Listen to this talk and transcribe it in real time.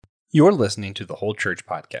You're listening to the Whole Church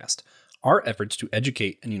Podcast. Our efforts to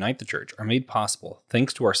educate and unite the church are made possible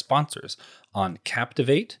thanks to our sponsors on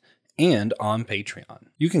Captivate and on Patreon.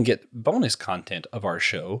 You can get bonus content of our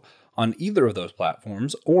show on either of those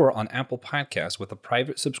platforms or on Apple Podcasts with a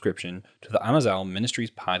private subscription to the Amazal Ministries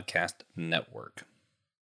Podcast Network.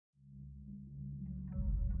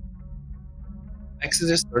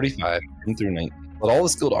 Exodus 35, 10 through 19. Let all the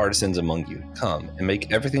skilled artisans among you come and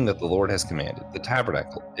make everything that the Lord has commanded: the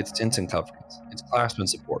tabernacle, its tents and coverings, its clasps and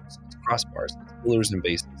supports, its crossbars, its pillars and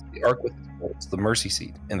bases, the ark with its poles, the mercy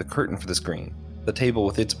seat, and the curtain for the screen, the table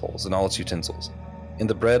with its poles and all its utensils, and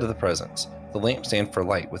the bread of the presence, the lampstand for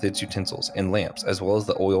light with its utensils and lamps, as well as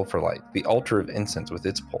the oil for light, the altar of incense with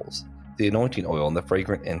its poles, the anointing oil and the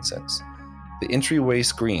fragrant incense, the entryway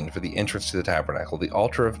screen for the entrance to the tabernacle, the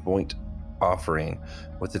altar of burnt offering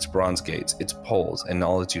with its bronze gates, its poles, and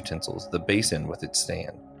all its utensils, the basin with its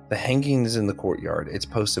stand, the hangings in the courtyard, its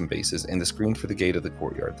posts and bases, and the screen for the gate of the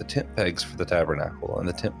courtyard, the tent pegs for the tabernacle, and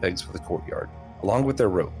the tent pegs for the courtyard, along with their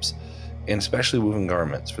ropes, and especially woven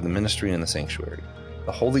garments for the ministry in the sanctuary,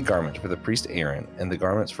 the holy garment for the priest Aaron, and the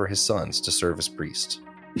garments for his sons to serve as priests.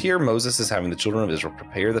 Here Moses is having the children of Israel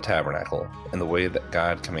prepare the tabernacle in the way that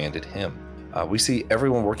God commanded him. We see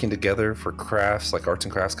everyone working together for crafts, like arts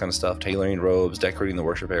and crafts kind of stuff, tailoring robes, decorating the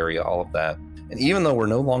worship area, all of that. And even though we're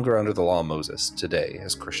no longer under the law of Moses today,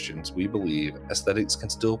 as Christians, we believe aesthetics can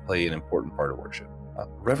still play an important part of worship.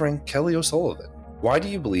 Reverend Kelly O'Sullivan, why do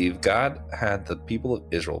you believe God had the people of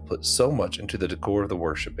Israel put so much into the decor of the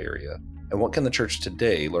worship area? And what can the church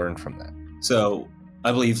today learn from that? So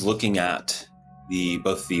I believe looking at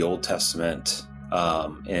both the Old Testament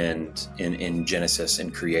and in Genesis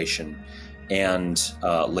and creation, and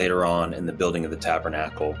later on in the building of the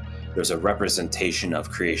tabernacle, there's a representation of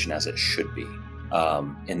creation as it should be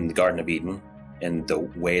in the Garden of Eden and the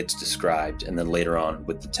way it's described, and then later on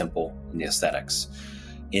with the temple and the aesthetics.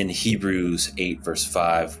 In Hebrews 8 verse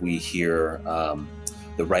 5, we hear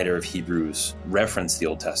the writer of Hebrews reference the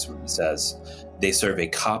Old Testament. He says, "They serve a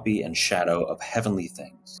copy and shadow of heavenly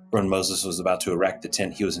things." When Moses was about to erect the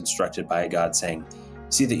tent, he was instructed by God saying,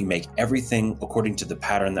 "See that you make everything according to the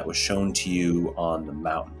pattern that was shown to you on the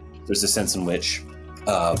mountain." There's a sense in which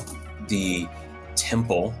the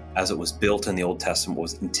temple, as it was built in the Old Testament,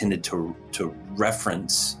 was intended to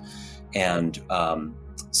reference and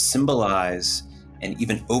symbolize and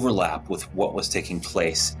even overlap with what was taking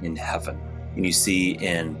place in heaven. And you see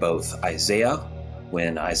in both Isaiah,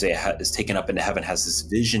 when Isaiah is taken up into heaven, has this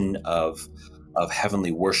vision of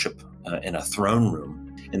heavenly worship in a throne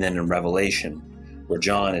room. And then in Revelation, where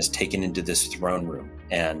John is taken into this throne room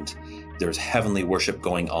and there's heavenly worship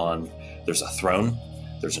going on. There's a throne,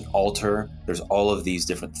 there's an altar, there's all of these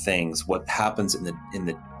different things. What happens in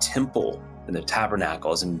the temple, in the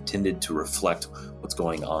tabernacle, is intended to reflect what's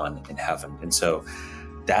going on in heaven. And so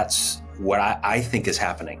that's what I think is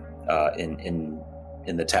happening in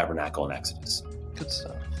the tabernacle in Exodus. Good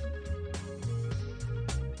stuff.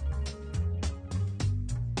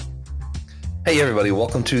 Hey everybody,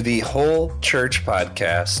 welcome to the Whole Church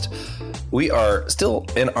Podcast. We are still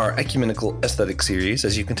in our ecumenical aesthetic series,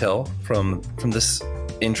 as you can tell from this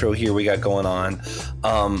intro here we got going on.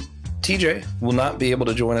 TJ will not be able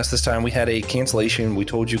to join us this time. We had a cancellation. We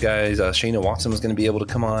told you guys Shayna Watson was going to be able to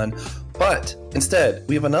come on, but instead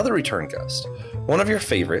we have another return guest, one of your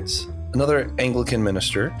favorites, another Anglican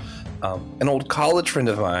minister, an old college friend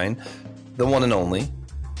of mine, the one and only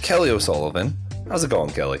Kelly O'Sullivan. How's it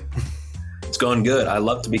going, Kelly? It's going good. I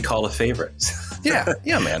love to be called a favorite. Yeah,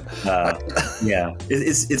 man. Yeah,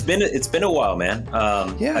 it's been a while, man.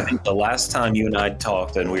 I think the last time you and I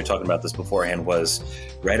talked, and we were talking about this beforehand, was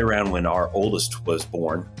right around when our oldest was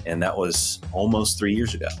born, and that was almost 3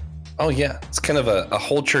 years ago. Oh yeah, it's kind of a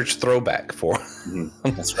whole church throwback for.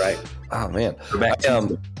 That's right. Oh man.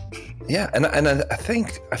 Yeah, and I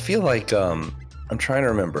feel like I'm trying to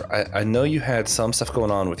remember. I know you had some stuff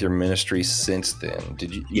going on with your ministry since then.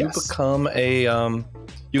 Did you Yes. become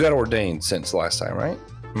you got ordained since last time, right?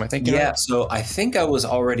 Am I thinking? Yeah, so I think I was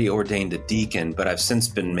already ordained a deacon, but I've since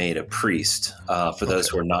been made a priest. For those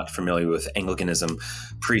who are not familiar with Anglicanism,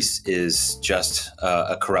 priest is just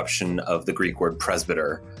a corruption of the Greek word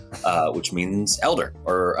presbyter, which means elder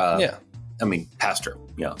or pastor.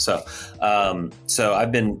 So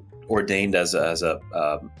I've been ordained as a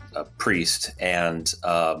priest, and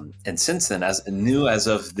since then, as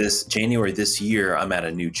of this January this year, I'm at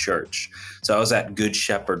a new church. So I was at Good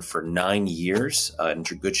Shepherd for 9 years, and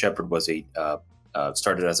Good Shepherd was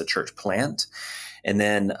started as a church plant, and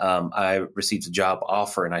then I received a job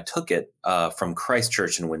offer, and I took it from Christ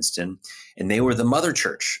Church in Winston, and they were the mother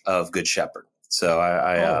church of Good Shepherd. So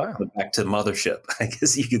I wow. went back to mothership, I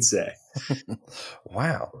guess you could say.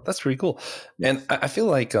 Wow, that's pretty cool. And I feel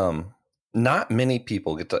like not many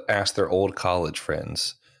people get to ask their old college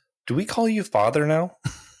friends, "Do we call you father now?"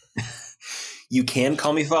 You can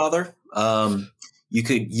call me father. You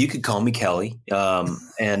could call me Kelly.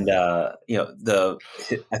 And I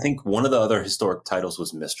think one of the other historic titles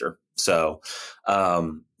was Mister. So,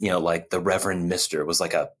 like the Reverend Mister was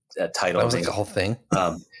like a title. That was like a whole thing.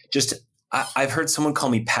 Just I've heard someone call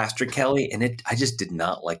me Pastor Kelly, and I just did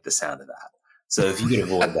not like the sound of that. So if you could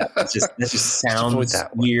avoid that, that just sounds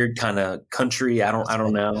that one. weird, kind of country. I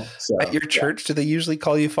don't know. So At your church, do they usually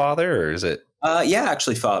call you father, or is it? yeah,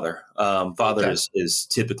 actually, father. Father Okay. is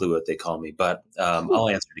typically what they call me, but I'll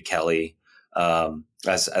answer to Kelly.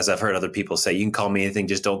 As I've heard other people say, you can call me anything,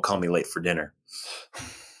 just don't call me late for dinner.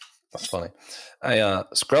 That's funny.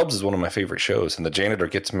 Scrubs is one of my favorite shows, and the janitor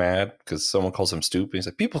gets mad because someone calls him stupid. He's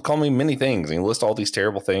like, "People call me many things," and he lists all these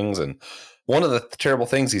terrible things. And one of the terrible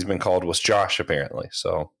things he's been called was Josh, apparently.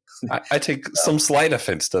 So I take some slight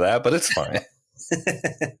offense to that, but it's fine.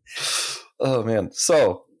 Oh man.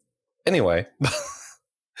 So anyway,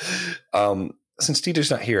 since Tito's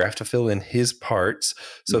not here, I have to fill in his parts.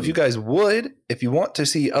 So if you guys if you want to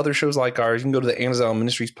see other shows like ours, you can go to the Amazon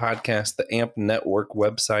Ministries podcast, the AMP Network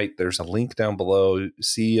website. There's a link down below.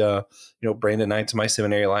 See, Brandon Knight's My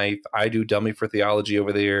Seminary Life. I do Dummy for Theology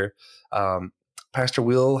over there. Pastor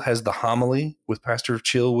Will has the homily with Pastor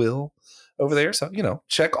Chill Will over there. So,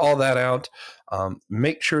 check all that out.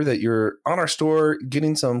 Make sure that you're on our store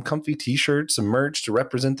getting some comfy t-shirts, some merch to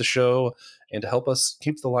represent the show and to help us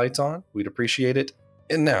keep the lights on. We'd appreciate it.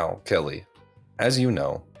 And now, Kelly, as you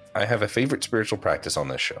know, I have a favorite spiritual practice on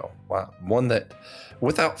this show. Wow. One that,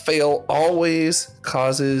 without fail, always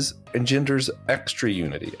engenders extra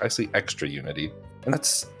unity. I say extra unity, and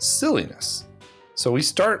that's silliness. So we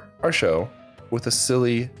start our show with a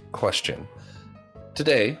silly question.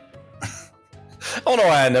 Today, I don't know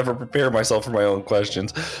why I never prepare myself for my own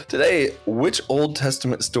questions. Today, which Old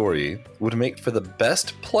Testament story would make for the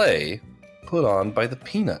best play put on by the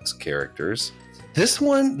Peanuts characters? This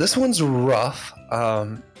one's rough.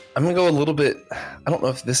 I'm gonna go a little bit. I don't know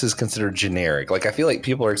if this is considered generic. Like, I feel like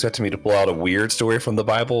people are expecting me to pull out a weird story from the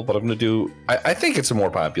Bible, but I'm gonna do. I think it's a more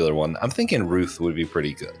popular one. I'm thinking Ruth would be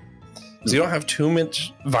pretty good. So you don't have too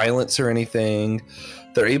much violence or anything.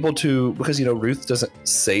 They're able to, because Ruth doesn't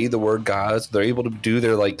say the word God, so they're able to do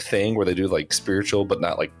their thing where they do spiritual but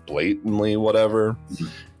not blatantly whatever. Mm-hmm.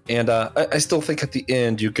 And I still think at the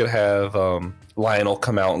end you could have Lionel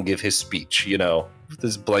come out and give his speech, with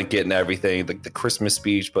his blanket and everything, like the Christmas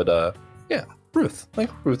speech. But yeah, Ruth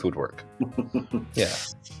would work. Yeah.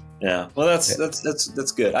 Yeah, well,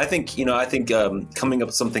 that's good. I think coming up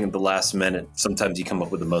with something at the last minute, sometimes you come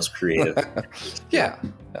up with the most creative. Yeah.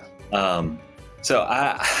 So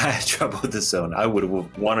I had trouble with this one. I would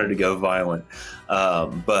have wanted to go violent,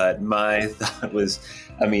 but my thought was,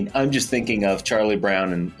 I'm just thinking of Charlie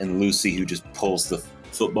Brown and Lucy, who just pulls the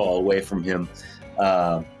football away from him,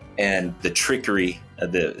 and the trickery,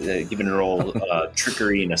 the giving her old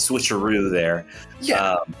trickery and a switcheroo there.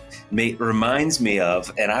 Yeah. Reminds me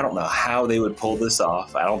of, and I don't know how they would pull this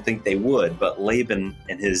off. I don't think they would, but Laban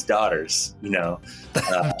and his daughters,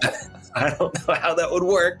 I don't know how that would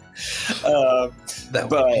work. That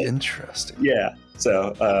would be interesting. Yeah.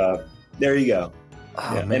 So there you go.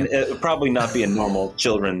 Oh, yeah. And it would probably not be a normal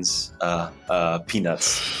children's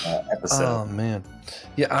Peanuts episode. Oh man.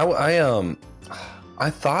 Yeah. I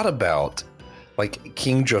thought about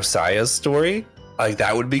King Josiah's story.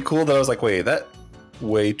 That would be cool. That I was like, wait, that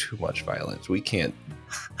way too much violence. We can't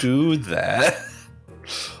do that.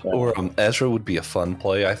 Yeah. Or Ezra would be a fun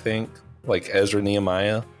play, I think. Ezra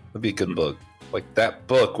Nehemiah would be a good book. That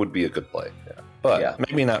book would be a good play. Yeah. But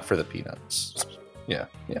maybe not for the Peanuts. Yeah.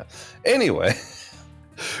 Anyway,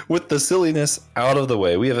 with the silliness out of the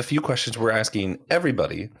way, we have a few questions we're asking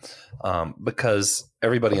everybody, because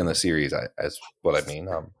everybody in the series, is what I mean.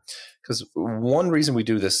 Because one reason we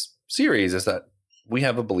do this series is that we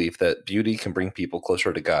have a belief that beauty can bring people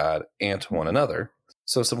closer to God and to one another.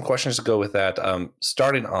 So some questions to go with that.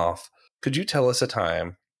 Starting off, could you tell us a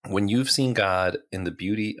time when you've seen God in the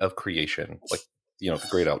beauty of creation, the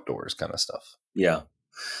great outdoors kind of stuff? Yeah.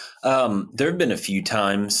 There have been a few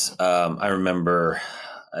times. I remember,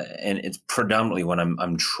 and it's predominantly when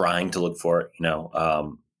I'm trying to look for it.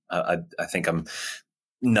 I think I'm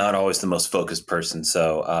not always the most focused person.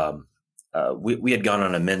 So we had gone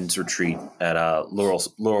on a men's retreat at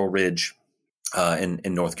Laurel Ridge in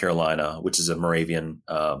North Carolina, which is a Moravian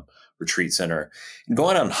retreat center. And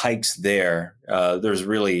going on hikes there, there's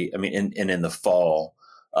really, and in the fall,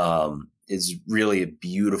 is really a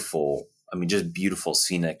beautiful just beautiful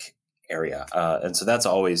scenic area. And so that's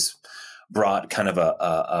always brought kind of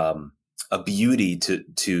a beauty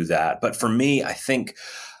to that. But for me, I think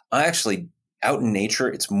I actually out in nature,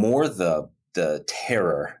 it's more the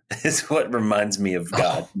terror is what reminds me of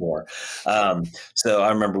God more. So I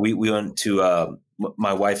remember we went to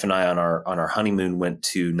my wife and I on our honeymoon went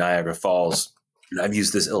to Niagara Falls. And I've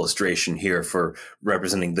used this illustration here for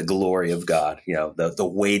representing the glory of God, the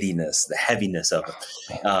weightiness, the heaviness of it.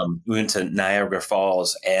 We went to Niagara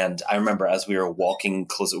Falls, and I remember as we were walking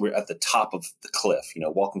close, we were at the top of the cliff,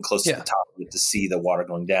 walking close to the top of it to see the water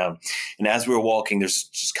going down. And as we were walking, there's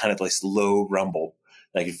just kind of this low rumble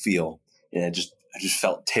that I could feel. And I just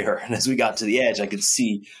felt terror. And as we got to the edge, I could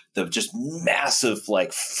see the just massive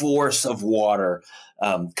force of water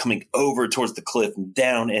coming over towards the cliff and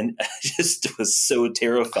down. And I just was so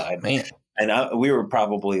terrified. Man. And we were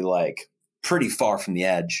probably pretty far from the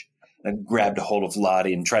edge. I grabbed a hold of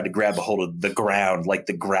Lottie and tried to grab a hold of the ground, like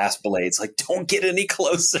the grass blades, don't get any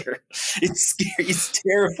closer. It's scary. It's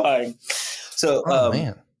terrifying. So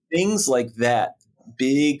things like that,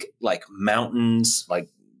 big mountains,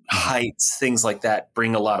 heights, things like that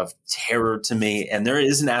bring a lot of terror to me. And there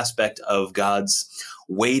is an aspect of God's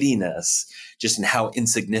weightiness just in how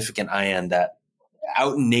insignificant I am that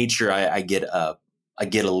out in nature, I get a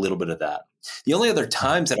little bit of that. The only other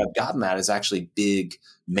times that I've gotten that is actually big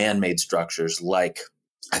man-made structures. I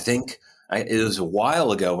think it was a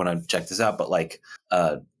while ago when I checked this out, but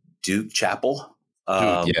Duke Chapel.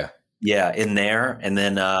 Yeah, in there. And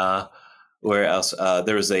then where else?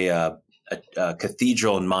 There was a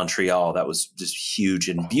cathedral in Montreal that was just huge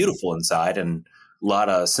and beautiful inside and a lot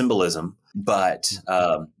of symbolism, but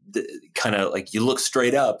kind of you look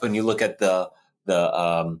straight up and you look at the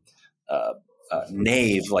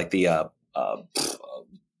nave,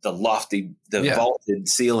 the lofty, vaulted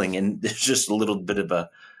ceiling, and there's just a little bit of a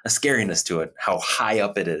scariness to it, how high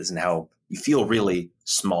up it is and how you feel really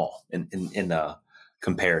small in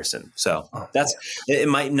comparison. So it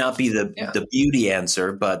might not be the beauty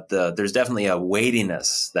answer, but there's definitely a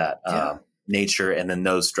weightiness that nature and then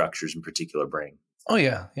those structures in particular bring. Oh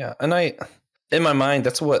yeah. Yeah. And in my mind,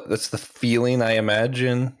 that's the feeling I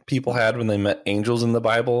imagine people had when they met angels in the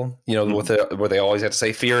Bible, where they always had to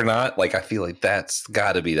say, fear not. I feel like that's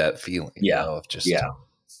gotta be that feeling, of just,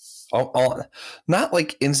 all, not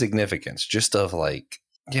insignificance, just of I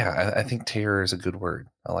think terror is a good word.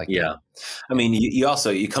 I like that. I mean, you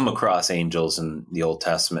also come across angels in the Old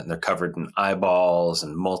Testament, and they're covered in eyeballs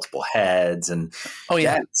and multiple heads, and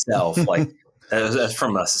that itself, that's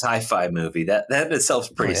from a sci-fi movie. That itself is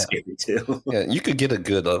pretty scary too. Yeah, you could get a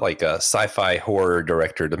good a sci-fi horror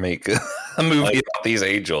director to make a movie about these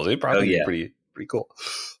angels. It'd probably be pretty cool.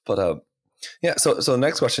 But so the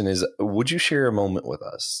next question is, would you share a moment with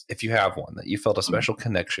us, if you have one, that you felt a special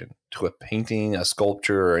connection to a painting, a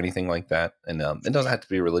sculpture, or anything like that? And it doesn't have to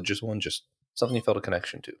be a religious one, just something you felt a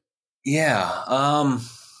connection to. Yeah.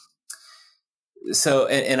 So,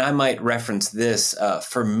 and I might reference this,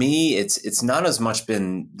 for me, it's not as much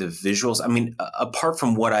been the visuals. I mean, apart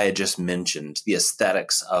from what I had just mentioned, the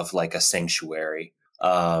aesthetics of a sanctuary,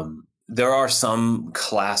 there are some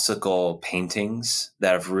classical paintings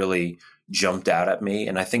that have really jumped out at me.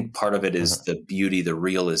 And I think part of it is the beauty, the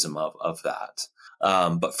realism of that.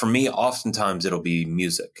 But for me, oftentimes it'll be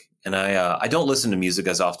music. And I don't listen to music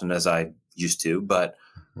as often as I used to, but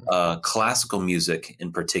classical music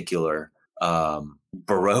in particular,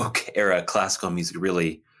 Baroque era classical music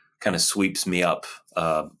really kind of sweeps me up,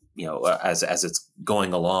 as it's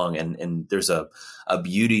going along. And there's a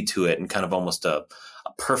beauty to it and kind of almost a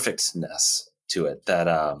perfectness to it that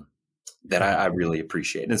I really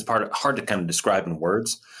appreciate. And it's hard to kind of describe in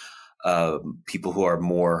words. People who are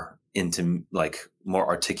more into more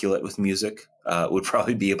articulate with music would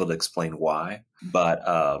probably be able to explain why. But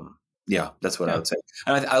that's what I would say.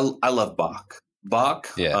 And I love Bach.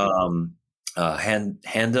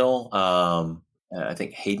 Handel. I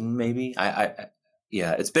think Haydn maybe.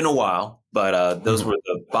 It's been a while, but those were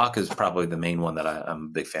Bach is probably the main one that I'm a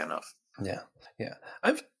big fan of. Yeah.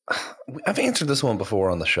 I've answered this one before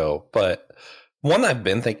on the show, but one I've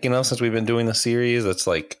been thinking of since we've been doing the series, that's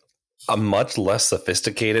a much less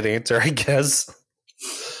sophisticated answer, I guess.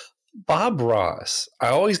 Bob Ross. I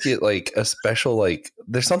always get a special,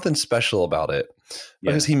 there's something special about it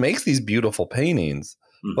because he makes these beautiful paintings,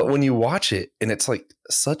 but when you watch it and it's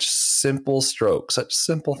such simple strokes, such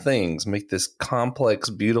simple things make this complex,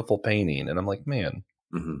 beautiful painting. And I'm like, man,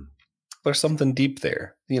 there's something deep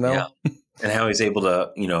there, Yeah. And how he's able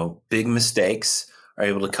to, big mistakes are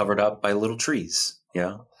able to cover it up by little trees.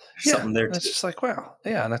 Something there. It's just wow.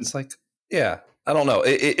 Yeah. And it's I don't know.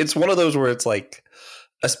 It's one of those where it's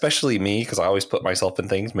especially me, because I always put myself in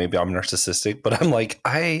things. Maybe I'm narcissistic, but I'm like,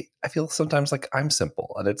 I feel sometimes like I'm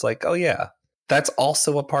simple. And it's like, oh, yeah, that's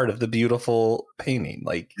also a part of the beautiful painting.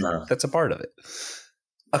 Like, that's a part of it.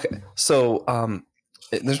 Okay. So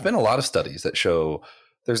there's been a lot of studies that show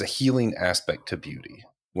there's a healing aspect to beauty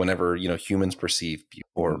whenever, humans perceive beauty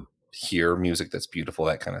or hear music that's beautiful,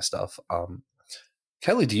 that kind of stuff.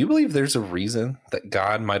 Kelly, do you believe there's a reason that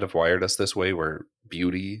God might have wired us this way where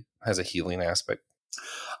beauty has a healing aspect?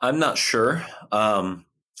 I'm not sure. I'm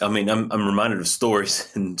reminded of stories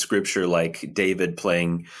in scripture like David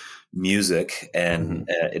playing music and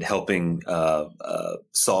it helping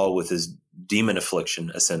Saul with his demon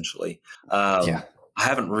affliction, essentially. I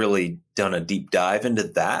haven't really done a deep dive into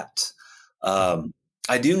that.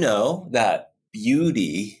 I do know that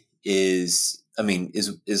beauty is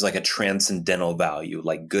like a transcendental value,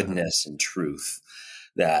 like goodness and truth,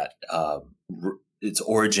 that its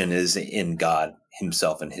origin is in God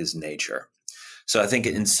himself and his nature. So I think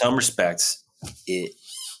in some respects,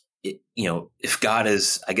 if God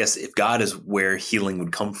is where healing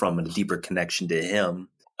would come from and a deeper connection to him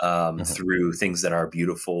through things that are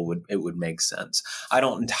beautiful, it would make sense. I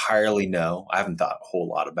don't entirely know. I haven't thought a whole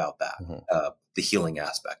lot about that, the healing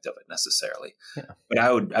aspect of it necessarily. Yeah. But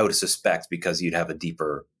I would suspect because you'd have a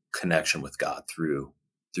deeper connection with God through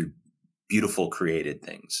beautiful created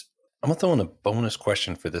things. I'm gonna throw in a bonus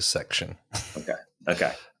question for this section.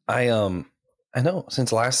 Okay. I know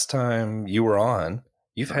since last time you were on,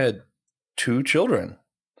 you've had 2 children.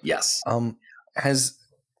 Yes. Has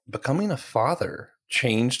becoming a father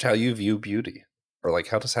changed how you view beauty, or like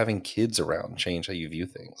how does having kids around change how you view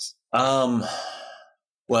things?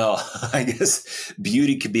 Well, I guess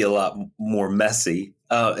beauty could be a lot more messy.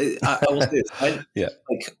 I will say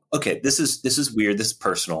this. This is weird. This is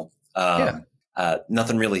personal.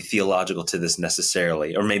 Nothing really theological to this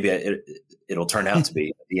necessarily, or maybe it'll turn out to be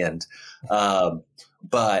at the end.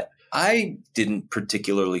 But I didn't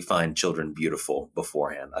particularly find children beautiful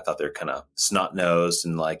beforehand. I thought they're kind of snot-nosed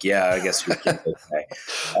and like, yeah, I guess your kid's okay.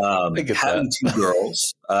 Having 2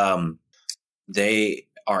 girls, they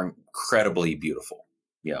are incredibly beautiful.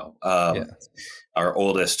 Our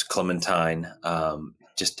oldest, Clementine,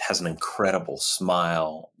 just has an incredible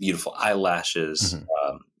smile, beautiful eyelashes.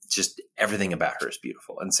 Just everything about her is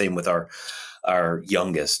beautiful. And same with our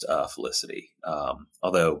youngest, Felicity.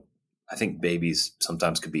 Although I think babies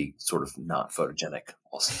sometimes could be sort of not photogenic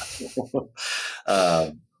also.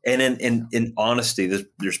 And in honesty,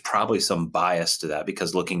 there's probably some bias to that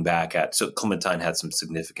because looking back so Clementine had some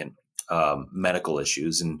significant medical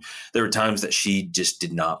issues. And there were times that she just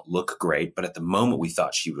did not look great. But at the moment we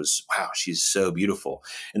thought wow, she's so beautiful.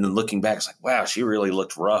 And then looking back, it's like, wow, she really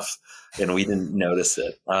looked rough. And we didn't notice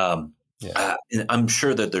it. And I'm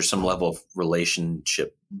sure that there's some level of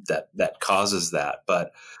relationship that causes that.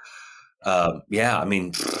 But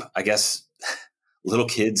I guess little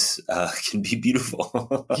kids can be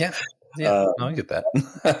beautiful. No, I get that.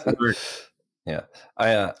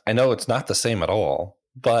 I know it's not the same at all.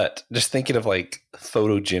 But just thinking of like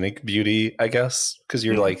photogenic beauty, I guess, because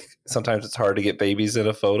you're like, sometimes it's hard to get babies in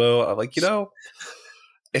a photo. I'm like,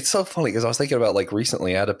 it's so funny because I was thinking about like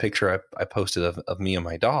recently I had a picture I posted of me and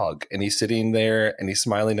my dog and he's sitting there and he's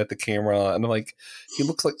smiling at the camera and I'm like, he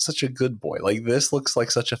looks like such a good boy. Like this looks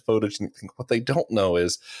like such a photogenic thing. What they don't know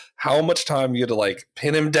is how much time you had to like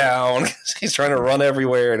pin him down. He's trying to run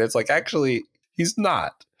everywhere. And it's like, actually, he's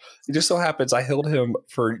not. It just so happens I held him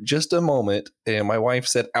for just a moment and my wife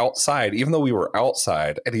said outside, even though we were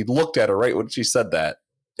outside, and he looked at her right when she said that.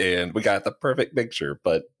 And we got the perfect picture,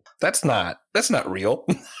 but that's not real.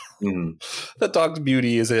 That dog's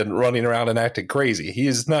beauty is in running around and acting crazy. He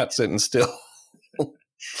is not sitting still.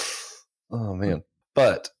 Oh man.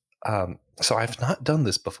 But so I've not done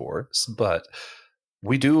this before, but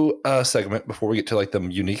we do a segment before we get to like the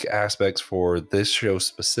unique aspects for this show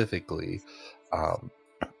specifically.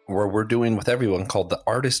 Where we're doing with everyone called the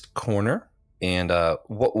Artist Corner. And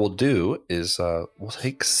what we'll do is we'll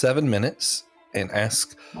take 7 minutes and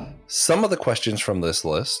ask some of the questions from this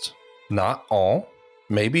list. Not all,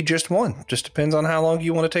 maybe just one. Just depends on how long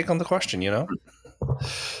you want to take on the question,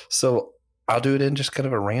 So I'll do it in just kind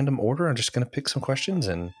of a random order. I'm just going to pick some questions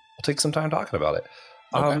and we'll take some time talking about it.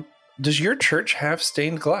 Okay. Does your church have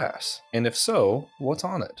stained glass? And if so, what's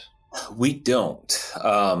on it? We don't.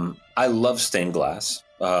 I love stained glass.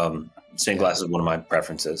 Stained glass is one of my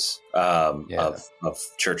preferences of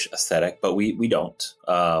church aesthetic, but we don't.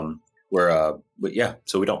 So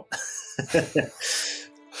we don't.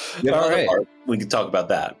 All right. We can talk about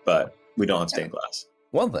that, but we don't have stained glass.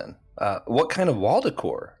 Well then, what kind of wall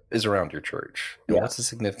decor is around your church? And what's the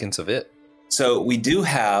significance of it? So we do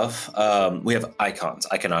have icons,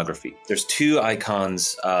 iconography. There's two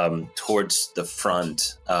icons towards the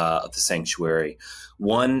front of the sanctuary.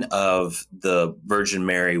 One of the Virgin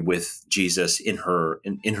Mary with Jesus in her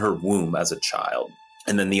womb as a child,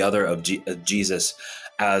 and then the other of Jesus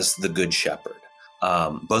as the Good Shepherd.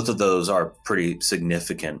 Both of those are pretty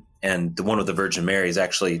significant. And the one with the Virgin Mary is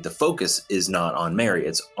actually, the focus is not on Mary,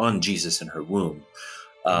 it's on Jesus in her womb.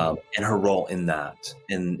 And her role in that,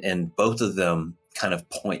 and both of them kind of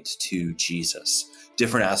point to Jesus,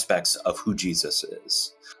 different aspects of who Jesus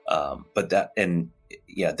is. But that, and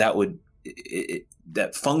yeah,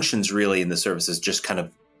 that functions really in the service as just kind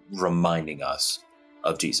of reminding us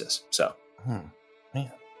of Jesus. So,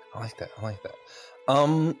 man, I like that.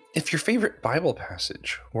 If your favorite Bible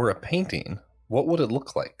passage were a painting, what would it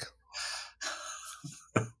look like?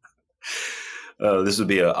 This would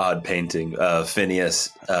be an odd painting. Phineas,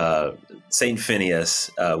 Saint Phineas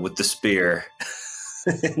with the spear,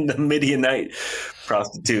 and the Midianite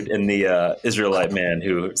prostitute, and the Israelite man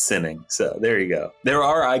who is sinning. So there you go. There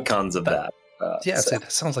are icons of that. So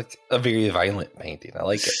that sounds like a very violent painting. I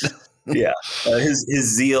like it. Yeah,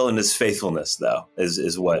 his zeal and his faithfulness, though,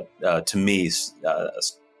 is what to me,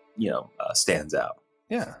 stands out.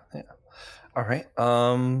 Yeah. All right.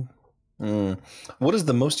 What is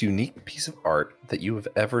the most unique piece of art that you have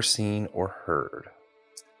ever seen or heard?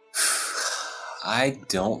 I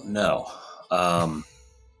don't know.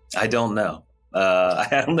 I don't know.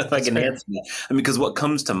 I don't know if I can answer that. I mean, because what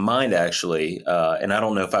comes to mind, actually, and I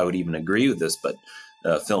don't know if I would even agree with this, but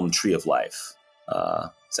film Tree of Life,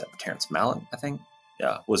 is that Terrence Malick, I think?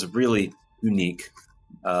 Yeah, was a really unique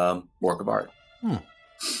work of art.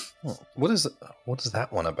 What is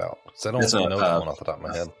that one about? Because I don't know that one off the top of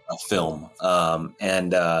my head. A film,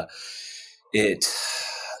 and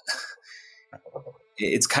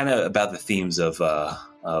it's kind of about the themes of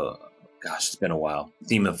gosh, it's been a while.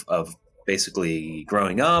 Theme of basically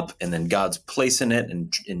growing up, and then God's place in it,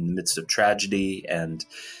 and in the midst of tragedy. And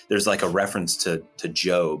there's like a reference to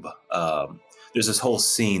Job. There's this whole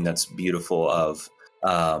scene that's beautiful of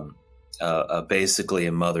basically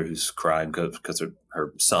a mother who's crying because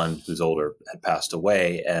her son, who's older, had passed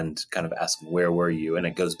away, and kind of asking, "Where were you?" And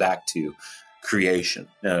it goes back to creation.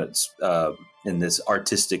 It's in this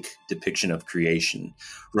artistic depiction of creation,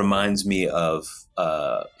 reminds me of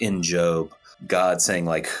in Job, God saying,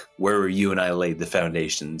 like, "Where were you when I laid the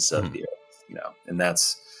foundations of the earth?" And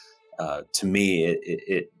that's to me,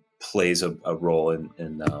 it plays a role in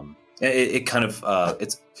it kind of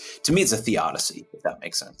it's, to me, it's a theodicy, if that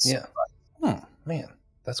makes sense. Yeah. Man,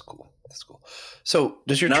 that's cool. So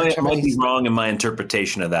does your church I might be wrong in my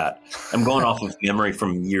interpretation of that. I'm going off of memory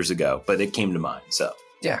from years ago, but it came to mind. So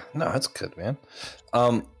yeah, no, that's good, man.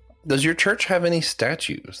 Does your church have any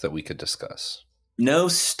statues that we could discuss? No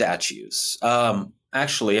statues.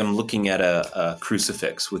 Actually, I'm looking at a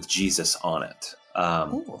crucifix with Jesus on it.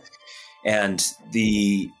 And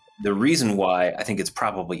the reason why I think it's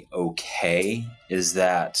probably okay is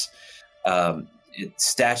that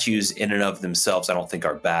statues in and of themselves, I don't think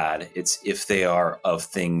are bad. It's if they are of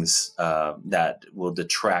things that will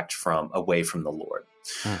detract away from the Lord.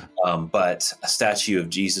 But a statue of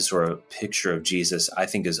Jesus or a picture of Jesus, I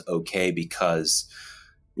think, is okay, because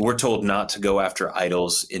we're told not to go after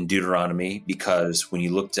idols in Deuteronomy, because when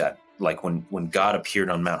you looked at, like, when God appeared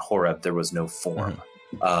on Mount Horeb, there was no form.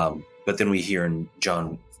 But then we hear in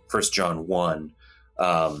 1 John 1,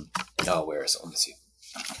 where is it? Let me see.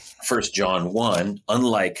 1 John 1,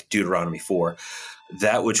 unlike Deuteronomy 4,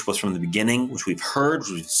 that which was from the beginning, which we've heard,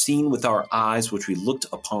 which we've seen with our eyes, which we looked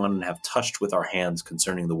upon and have touched with our hands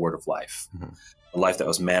concerning the word of life, the life that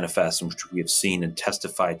was manifest, and which we have seen and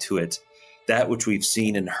testified to it. That which we've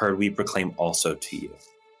seen and heard, we proclaim also to you.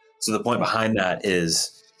 So the point behind that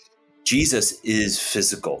is Jesus is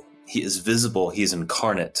physical. He is visible. He is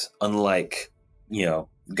incarnate, unlike,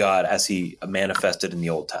 God as he manifested in the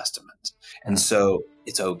Old Testament. And so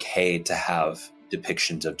it's okay to have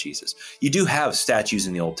depictions of Jesus. You do have statues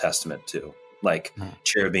in the Old Testament too, like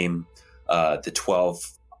cherubim, the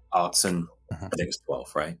 12 oxen. I think it's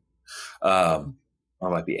 12, right? Or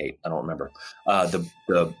it might be 8. I don't remember.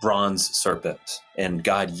 The bronze serpent, and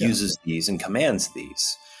God uses these and commands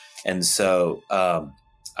these. And so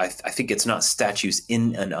I think it's not statues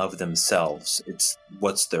in and of themselves. It's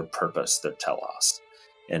what's their purpose, their telos,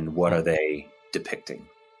 and what are they depicting.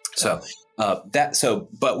 So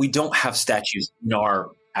but we don't have statues in our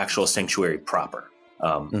actual sanctuary proper.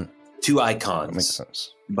 2 icons, that makes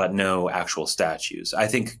sense, but no actual statues. I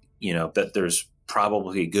think, that there's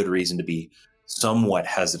probably a good reason to be somewhat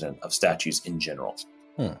hesitant of statues in general.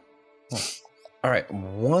 All right,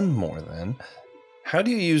 one more then. How do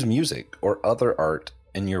you use music or other art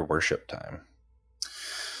in your worship time?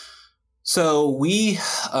 So we,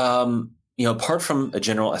 apart from a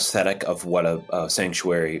general aesthetic of what a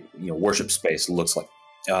sanctuary, worship space looks like,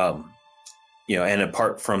 and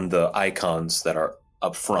apart from the icons that are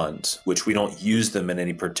up front, which we don't use them in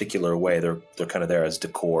any particular way, they're kind of there as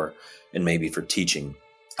decor and maybe for teaching.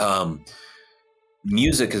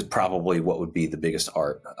 Music is probably what would be the biggest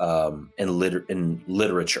art in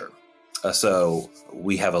literature. So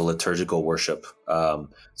we have a liturgical worship.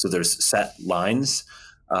 So there's set lines,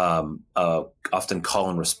 often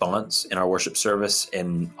call and response in our worship service,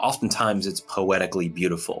 and oftentimes it's poetically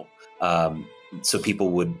beautiful. So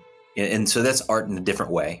people would, and so that's art in a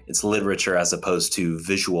different way. It's literature as opposed to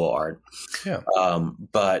visual art. Yeah.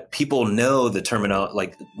 But people know the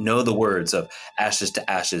terminology, know the words of ashes to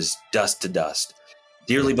ashes, dust to dust.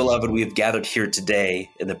 Dearly beloved, we have gathered here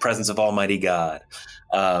today in the presence of Almighty God.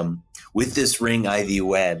 With this ring I thee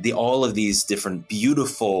wed. All of these different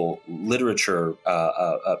beautiful literature,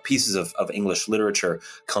 pieces of English literature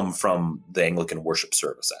come from the Anglican worship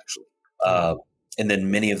service, actually. And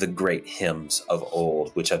then many of the great hymns of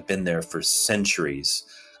old, which have been there for centuries,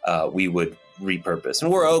 we would repurpose.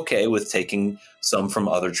 And we're okay with taking some from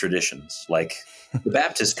other traditions. Like the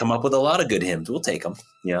Baptists come up with a lot of good hymns. We'll take them,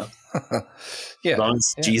 Yeah. As long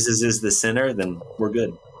as Jesus is the sinner, then we're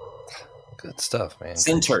good. Good stuff, man.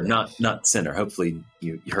 Center, not sinner. Hopefully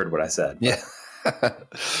you heard what I said. Yeah.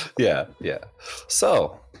 Yeah.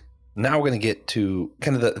 So now we're going to get to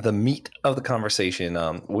kind of the meat of the conversation.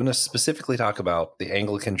 We're going to specifically talk about the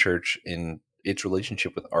Anglican Church in its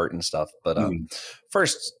relationship with art and stuff. But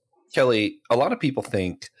first, Kelly, a lot of people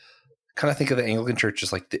think of the Anglican Church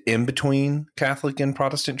as like the in-between Catholic and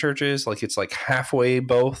Protestant churches. Like it's like halfway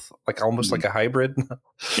both, like almost like a hybrid.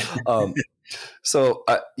 So,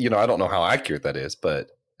 I don't know how accurate that is, but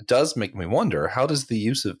it does make me wonder, how does the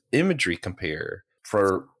use of imagery compare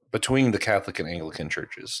between the Catholic and Anglican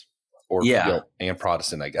churches? Or and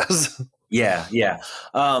Protestant, I guess. Yeah.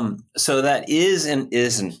 So that is and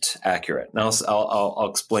isn't accurate. Now I'll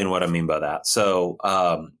explain what I mean by that. So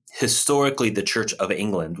historically, the Church of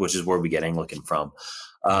England, which is where we get Anglican from,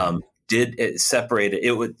 did it separate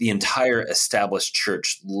it with the entire established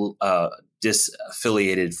church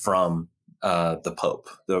disaffiliated from the Pope,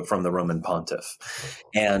 from the Roman Pontiff,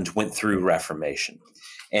 and went through Reformation.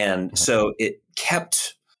 And so it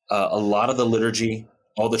kept a lot of the liturgy,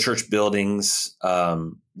 all the church buildings,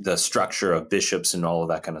 the structure of bishops and all of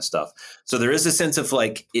that kind of stuff. So there is a sense of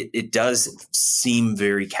like, it does seem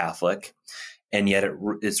very Catholic, and yet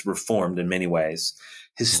it's reformed in many ways.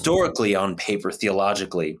 Historically, on paper,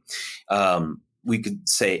 theologically, we could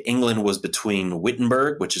say England was between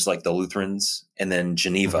Wittenberg, which is like the Lutherans, and then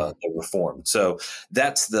Geneva, the Reformed. So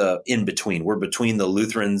that's the in between. We're between the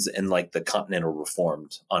Lutherans and like the Continental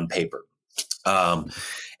Reformed on paper.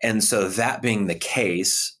 And so that being the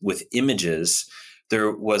case with images,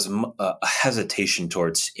 there was a hesitation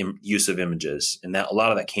towards use of images, and that a lot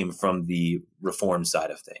of that came from the Reformed side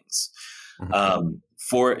of things. And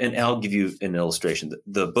I'll give you an illustration.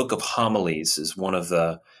 The Book of Homilies is one of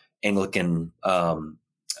the Anglican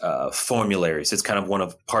formularies. It's kind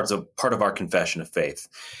of part of our confession of faith,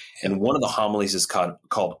 and one of the homilies is called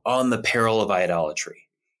 "On the Peril of Idolatry."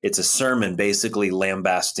 It's a sermon basically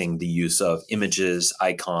lambasting the use of images,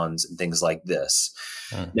 icons, and things like this.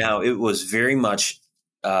 Now, it was very much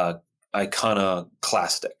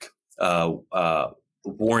iconoclastic,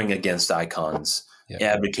 warring against icons,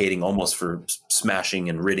 advocating almost for smashing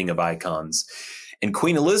and ridding of icons. And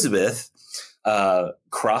Queen Elizabeth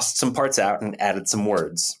crossed some parts out and added some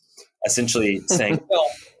words, essentially saying, well,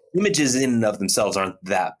 images in and of themselves aren't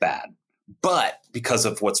that bad, but because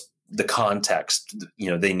of what's the context,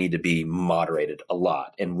 they need to be moderated a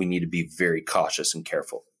lot, and we need to be very cautious and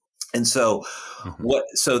careful. And so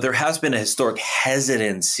so there has been a historic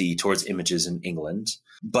hesitancy towards images in England,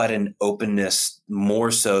 but an openness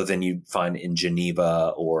more so than you'd find in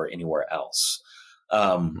Geneva or anywhere else.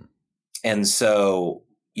 And so,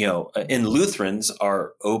 and Lutherans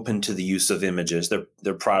are open to the use of images.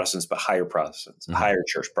 They're Protestants, but higher Protestants, higher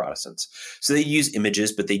church Protestants. So they use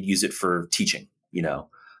images, but they'd use it for teaching,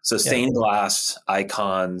 So stained glass,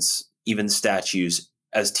 icons, even statues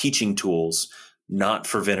as teaching tools, not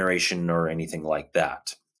for veneration or anything like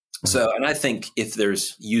that. So, and I think if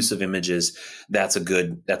there's use of images, that's a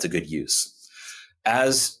good use.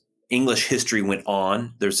 As English history went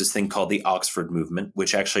on, there's this thing called the Oxford movement,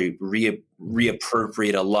 which actually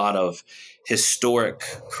reappropriate a lot of historic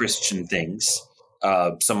Christian things.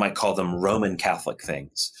 Some might call them Roman Catholic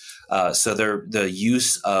things. So the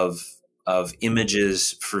use of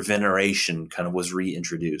images for veneration kind of was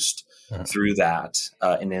reintroduced. through that,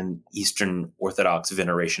 and then Eastern Orthodox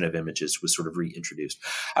veneration of images was sort of reintroduced.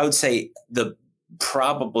 I would say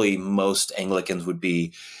probably most Anglicans would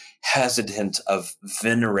be hesitant of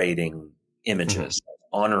venerating images,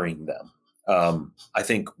 honoring them. I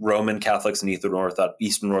think Roman Catholics and Eastern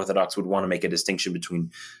Orthodox would want to make a distinction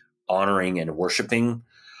between honoring and worshiping.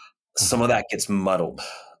 Some of that gets muddled.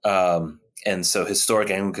 And so historic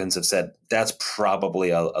Anglicans have said that's probably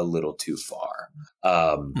a little too far.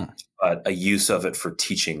 But a use of it for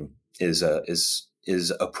teaching is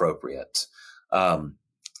appropriate. And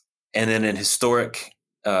then in historic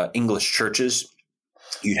English churches,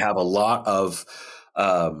 you'd have a lot of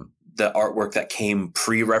the artwork that came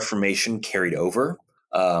pre-Reformation carried over.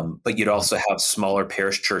 But you'd also have smaller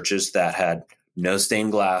parish churches that had no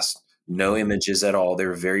stained glass, no images at all. They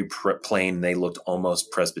were very plain. They looked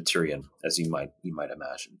almost Presbyterian, as you might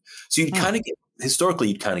imagine. So you'd kind of get historically,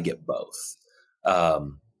 you'd kind of get both.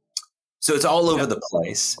 So it's all over the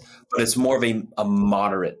place, but it's more of a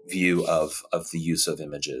moderate view of the use of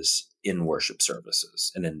images in worship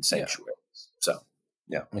services and in sanctuaries. So.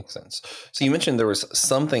 Yeah, makes sense. So you mentioned there was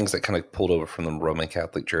some things that kind of pulled over from the Roman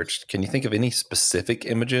Catholic Church. Can you think of any specific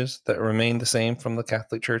images that remain the same from the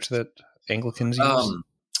Catholic Church that Anglicans use?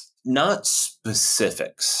 Not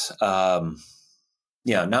specifics. Not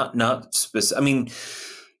specific. I mean,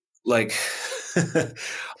 like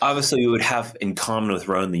obviously we would have in common with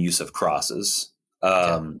Rome the use of crosses,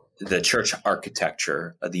 the church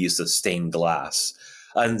architecture, the use of stained glass,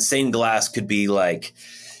 and stained glass could be like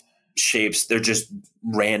shapes. They're just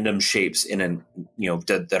random shapes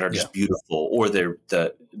that are just beautiful, or they're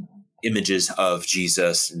the images of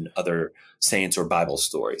Jesus and other saints or Bible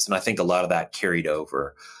stories. And I think a lot of that carried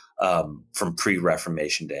over from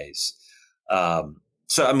pre-Reformation days.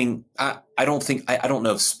 So, I mean, I don't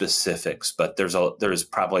know of specifics, but there's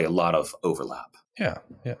probably a lot of overlap. Yeah.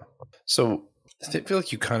 So I feel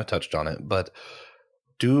like you kind of touched on it, but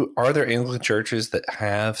are there Anglican churches that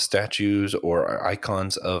have statues or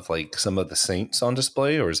icons of like some of the saints on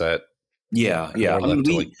display, or is that more left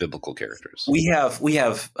to like biblical characters? We have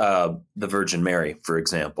the Virgin Mary, for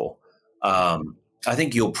example. I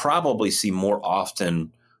think you'll probably see more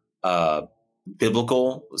often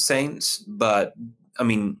biblical saints, but I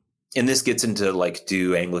mean, and this gets into like,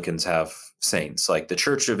 do Anglicans have saints? Like the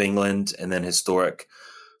Church of England, and then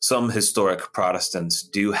some historic Protestants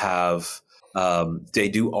do have. They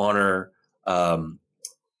do honor men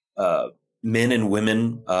and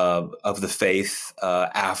women of the faith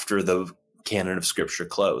after the canon of Scripture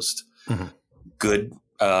closed. Good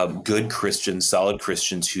Christians, solid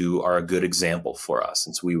Christians who are a good example for us,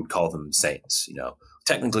 and so we would call them saints.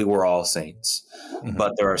 Technically we're all saints,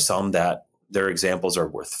 but there are some that their examples are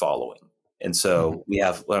worth following, and so we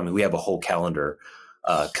have a whole calendar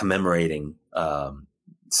commemorating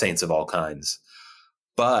saints of all kinds.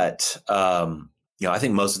 But, I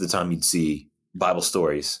think most of the time you'd see Bible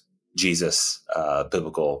stories, Jesus,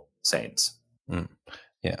 biblical saints.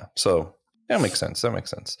 Yeah. So that makes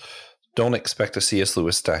sense. Don't expect a C.S.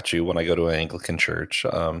 Lewis statue when I go to an Anglican church.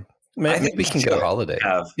 Maybe we can get a holiday.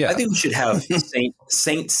 I think we should have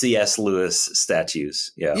Saint C.S. Lewis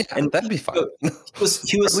statues. Yeah. And that'd be fun.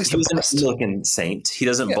 He was an Anglican saint. He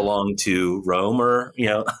doesn't belong to Rome or,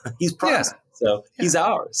 he's Protestant. So he's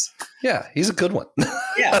ours. Yeah, he's a good one.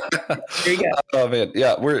 Yeah, there you go. Oh man,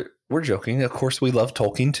 yeah, we're joking. Of course, we love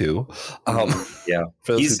Tolkien too. Yeah,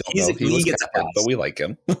 for those who don't know, he gets Catholic, but we like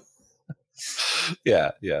him.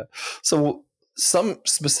 Yeah. So some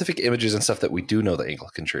specific images and stuff that we do know the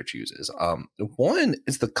Anglican Church uses. One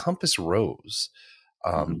is the compass rose.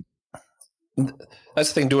 That's the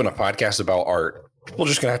thing. Doing a podcast about art, we're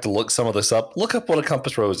just gonna have to look some of this up. Look up what a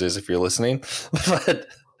compass rose is if you're listening, but.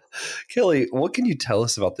 Kelly, what can you tell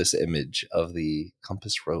us about this image of the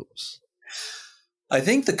compass rose? I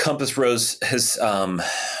think the compass rose has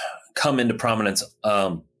come into prominence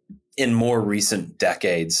in more recent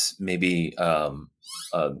decades, maybe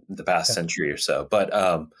the past century or so. But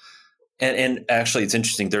and actually, it's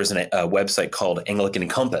interesting. There's a website called Anglican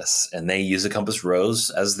Compass, and they use a compass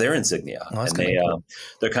rose as their insignia. And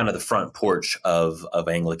they're kind of the front porch of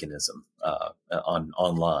Anglicanism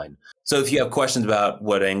online. So if you have questions about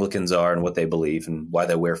what Anglicans are and what they believe and why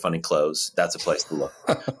they wear funny clothes, that's a place to look.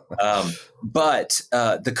 But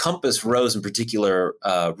the compass rose in particular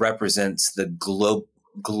represents the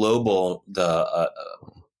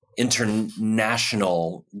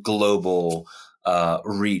international global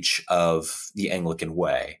reach of the Anglican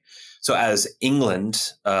way. So as England,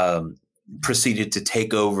 proceeded to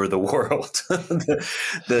take over the world.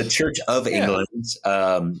 The Church of England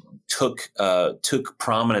took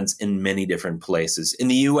prominence in many different places. In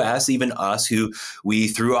the U.S., even us, who we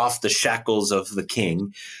threw off the shackles of the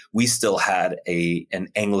king, we still had an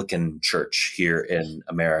Anglican church here in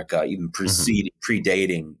America, even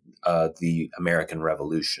predating the American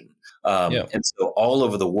Revolution. And so all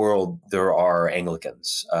over the world, there are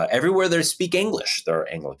Anglicans. Everywhere they speak English, there are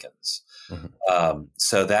Anglicans.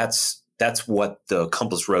 So that's what the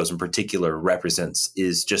Compass Rose in particular represents,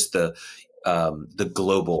 is just the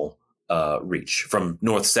global reach from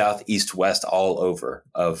north, south, east, west, all over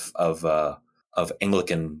of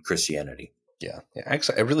Anglican Christianity. Yeah.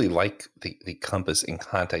 Actually, I really like the compass in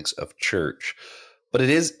context of church, but it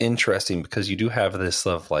is interesting because you do have this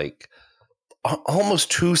of like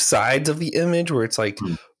almost two sides of the image where it's like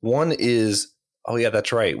one is, oh yeah,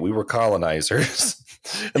 that's right, we were colonizers.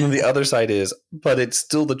 And then the other side is, but it's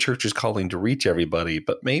still the church's calling to reach everybody,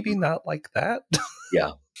 but maybe not like that.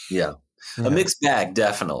 Yeah. A mixed bag,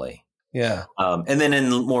 definitely. Yeah. And then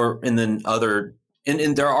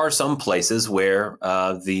and there are some places where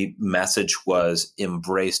the message was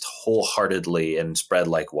embraced wholeheartedly and spread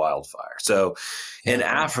like wildfire. So in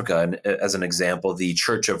Africa, as an example, the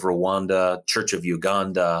Church of Rwanda, Church of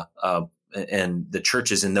Uganda, and the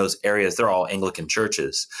churches in those areas, they're all Anglican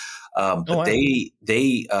churches. They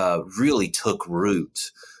really took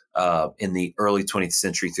root in the early 20th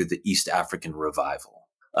century through the East African revival.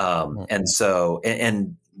 And so,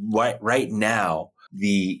 and right now,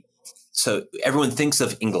 so everyone thinks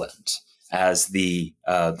of England as the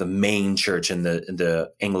main church in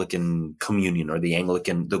the Anglican Communion, or the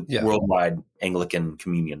worldwide Anglican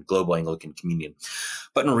Communion, global Anglican Communion.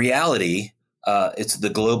 But in reality, it's the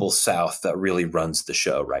global South that really runs the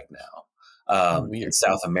show right now. In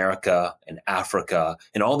South America and Africa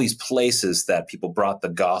and all these places that people brought the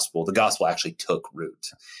gospel actually took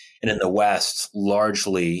root. And in the West,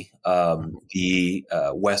 largely, the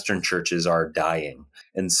Western churches are dying.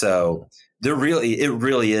 And so it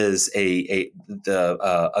really is a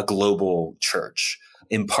global church,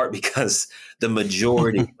 in part because the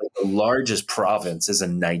majority, the largest province is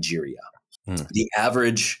in Nigeria. The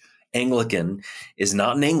average Anglican is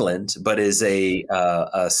not in England, but is a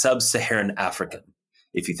sub-Saharan African,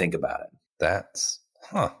 if you think about it.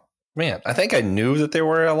 Man, I think I knew that there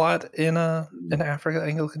were a lot in Africa,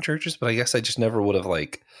 Anglican churches, but I guess I just never would have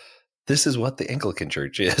this is what the Anglican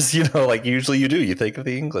church is, like usually you think of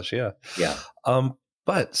the English. Yeah.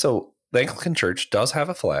 But so the Anglican church does have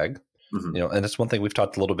a flag, and it's one thing we've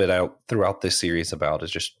talked a little bit out throughout this series about,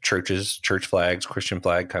 is just churches, church flags, Christian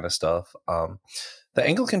flag kind of stuff. The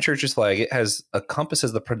Anglican church's flag, it has a compass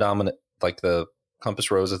as the predominant, like the compass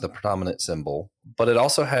rose as the predominant symbol, but it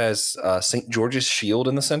also has St. George's shield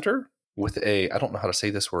in the center with I don't know how to say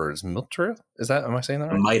this word, is mitre? Am I saying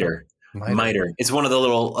that right? Mitre. It's one of the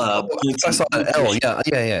little I saw an L.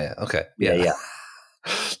 Yeah. Okay. Yeah.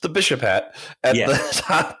 The bishop hat at the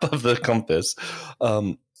top of the compass.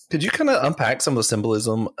 Could you kind of unpack some of the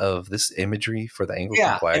symbolism of this imagery for the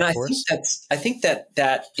Anglican flag for us? I think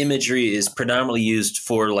that imagery is predominantly used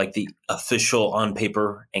for like the official on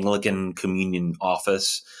paper Anglican Communion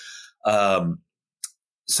office.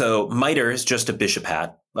 So mitre is just a bishop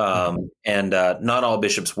hat, and not all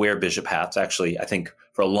bishops wear bishop hats. Actually, I think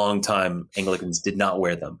for a long time Anglicans did not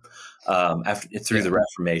wear them through the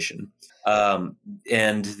Reformation,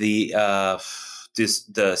 and the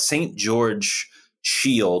St. George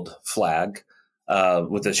shield flag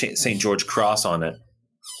with the St. George cross on it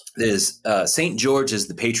is St. George is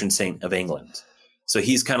the patron saint of England. So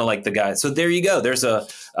he's kind of like the guy. So there you go. There's a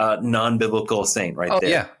non-biblical saint right there.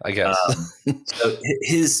 Yeah, I guess. So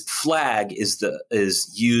his flag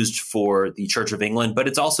is used for the Church of England, but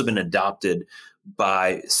it's also been adopted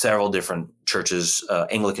by several different churches,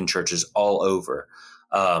 Anglican churches all over.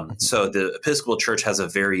 So the Episcopal Church has a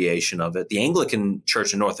variation of it. The Anglican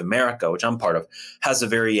Church in North America, which I'm part of, has a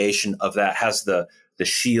variation of that, has the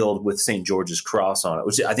shield with St. George's cross on it,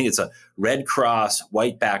 which I think it's a red cross,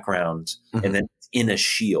 white background, and then in a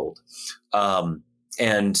shield. So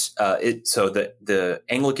the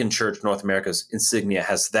Anglican Church North America's insignia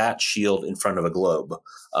has that shield in front of a globe.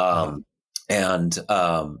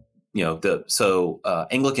 Anglican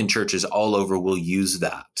churches all over will use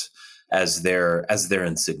that as their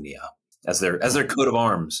insignia, as their coat of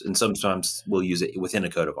arms, and sometimes we'll use it within a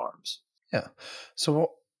coat of arms. Yeah.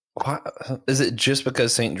 So is it just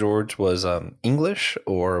because St. George was English,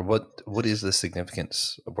 or what is the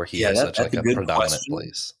significance where he has such a predominant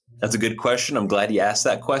place? That's a good question. I'm glad you asked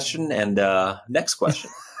that question. And next question.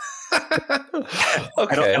 Okay.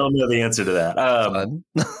 I don't know the answer to that. I'm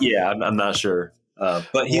not sure. But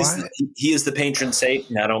Why? he is the patron saint,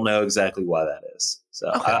 and I don't know exactly why that is. So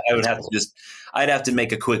Okay, I would that's have cool. I'd have to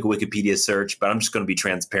make a quick Wikipedia search, but I'm just going to be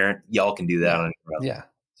transparent. Y'all can do that on your own. Yeah.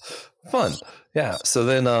 Fun. Yeah. So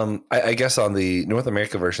then I guess on the North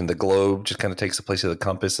America version, the globe just kind of takes the place of the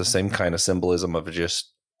compass, the same kind of symbolism of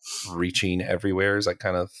just reaching everywhere. Is that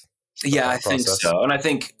kind of the Yeah, I thought think process? so. And I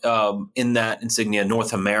think in that insignia,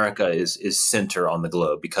 North America is center on the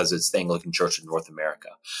globe because it's the Anglican Church of North America.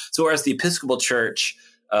 So whereas the Episcopal Church,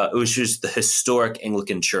 it was just the historic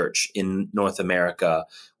Anglican Church in North America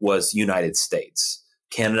was United States.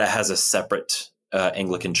 Canada has a separate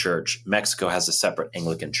Anglican Church. Mexico has a separate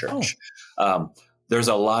Anglican Church. There's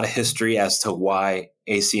a lot of history as to why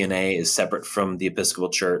ACNA is separate from the Episcopal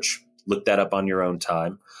Church. Look that up on your own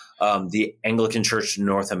time. The Anglican Church in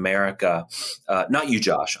North America, not you,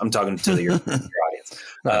 Josh. I'm talking to your audience.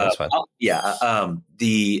 No, that's fine.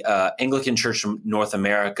 The Anglican Church in North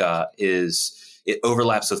America it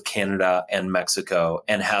overlaps with Canada and Mexico,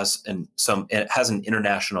 and it has an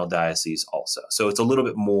international diocese also. So it's a little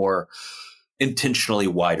bit more intentionally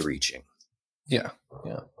wide-reaching. Yeah.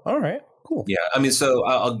 All right. Cool. Yeah, I mean,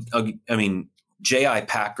 so J.I.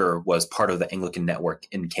 Packer was part of the Anglican network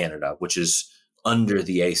in Canada, which is under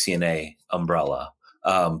the ACNA umbrella.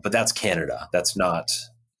 But that's Canada. That's not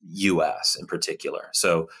U.S. in particular.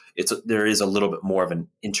 So there is a little bit more of an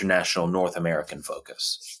international North American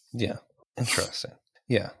focus. Yeah. Interesting.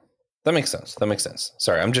 Yeah. That makes sense.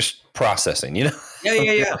 Sorry, I'm just processing, you know?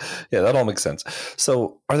 Yeah. Yeah, that all makes sense.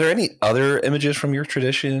 So are there any other images from your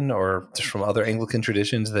tradition or just from other Anglican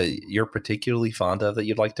traditions that you're particularly fond of that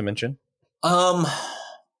you'd like to mention?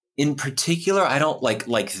 In particular, I don't like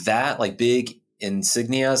that, like big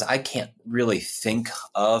insignias. I can't really think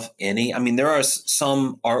of any. I mean, there are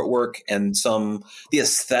some artwork and the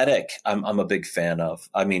aesthetic I'm a big fan of.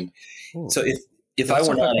 I mean, so if I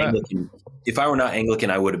were not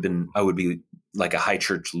Anglican, I would be like a high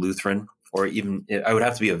church Lutheran, or even I would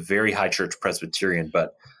have to be a very high church Presbyterian,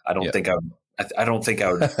 but I don't think I don't think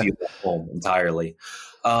I would feel at home entirely.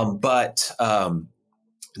 But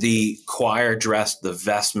the choir dress, the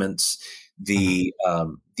vestments, the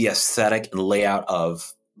aesthetic and layout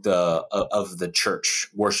of the church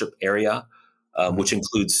worship area, which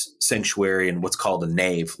includes sanctuary and what's called a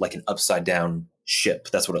nave, like an upside down ship.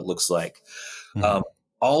 That's what it looks like.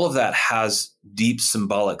 All of that has deep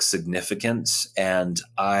symbolic significance, and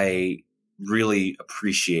I really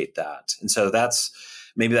appreciate that. And so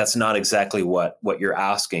maybe that's not exactly what you're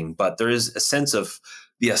asking, but there is a sense of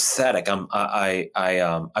the aesthetic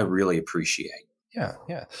I really appreciate. Yeah.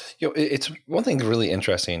 It's one thing really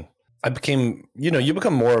interesting. You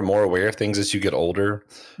become more and more aware of things as you get older.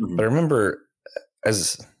 Mm-hmm. But I remember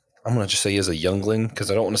I'm going to just say as a youngling,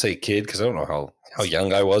 because I don't want to say kid, because I don't know how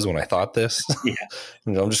young I was when I thought this. Yeah.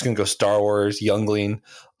 I'm just going to go Star Wars, youngling.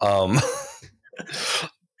 But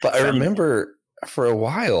I remember for a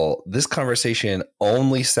while, this conversation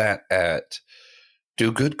only sat at,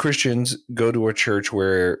 do good Christians go to a church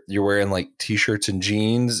where you're wearing like t-shirts and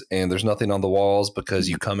jeans and there's nothing on the walls because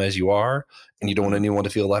you come as you are and you don't want anyone to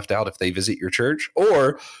feel left out if they visit your church?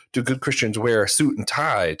 Or do good Christians wear a suit and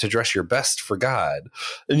tie to dress your best for God?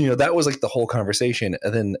 And, that was like the whole conversation.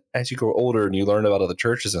 And then as you grow older and you learn about other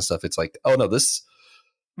churches and stuff, it's like, oh no,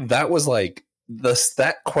 that was like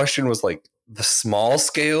that question was like the small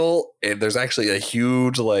scale. And there's actually a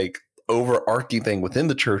huge like overarching thing within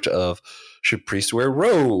the church of, should priests wear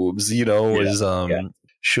robes?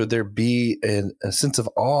 Should there be a sense of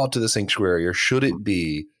awe to the sanctuary, or should it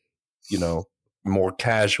be, more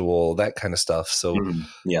casual, that kind of stuff? So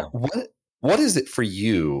what is it for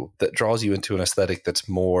you that draws you into an aesthetic that's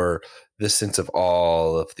more this sense of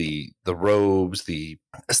awe of the robes, the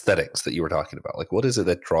aesthetics that you were talking about? Like, what is it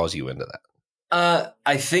that draws you into that?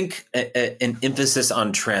 I think an emphasis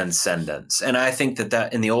on transcendence. And I think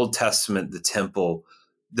that in the Old Testament, the temple,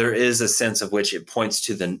 there is a sense of which it points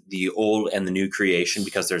to the old and the new creation,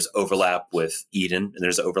 because there's overlap with Eden and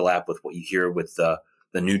there's overlap with what you hear with the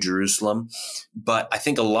New Jerusalem. But I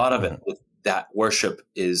think a lot of it with that worship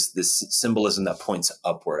is this symbolism that points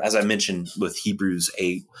upward. As I mentioned with Hebrews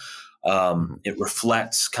 8, it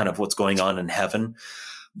reflects kind of what's going on in heaven.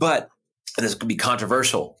 But and this could be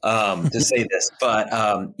controversial to say this, but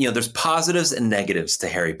there's positives and negatives to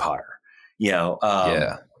Harry Potter. So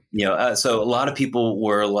a lot of people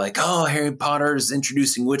were like, "Oh, Harry Potter is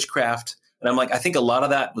introducing witchcraft," and I'm like, I think a lot of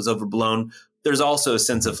that was overblown. There's also a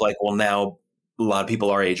sense of like, well, now a lot of people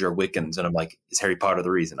our age are Wiccans, and I'm like, is Harry Potter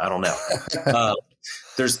the reason? I don't know.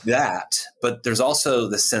 There's that, but there's also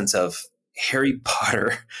the sense of Harry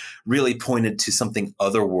Potter really pointed to something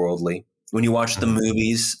otherworldly. When you watch the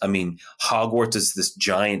movies, I mean, Hogwarts is this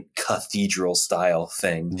giant cathedral style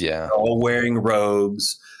thing. Yeah. They're all wearing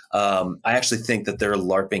robes. I actually think that they're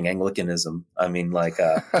LARPing Anglicanism. I mean, like,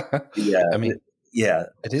 yeah, I mean, yeah,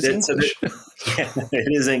 it is English. Yeah, it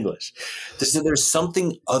is English. So there's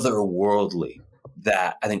something otherworldly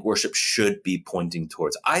that I think worship should be pointing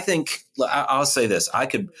towards. I think I'll say this: I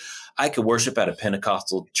could worship at a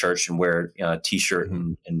Pentecostal church and wear a t-shirt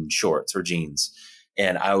and shorts or jeans,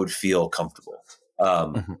 and I would feel comfortable.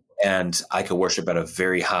 And I could worship at a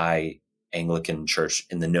very high Anglican church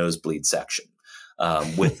in the nosebleed section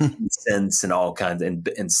with incense and all kinds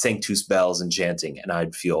and Sanctus bells and chanting, and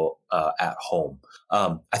I'd feel at home.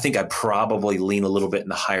 I think I probably lean a little bit in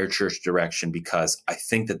the higher church direction because I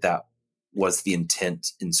think that was the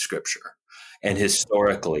intent in Scripture, and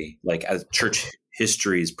historically, like as church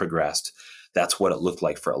history has progressed, that's what it looked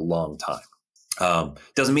like for a long time.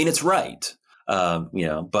 Doesn't mean it's right,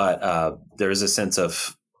 but there is a sense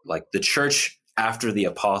of like the church after the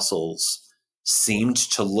apostles seemed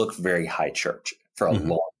to look very high church for a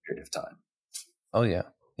long period of time. Oh yeah.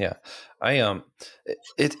 Yeah.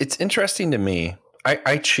 It's interesting to me.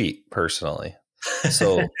 I cheat personally.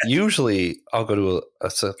 So usually I'll go to a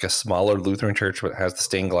smaller Lutheran church that has the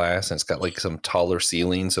stained glass and it's got like some taller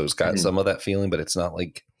ceiling. So it's got some of that feeling, but it's not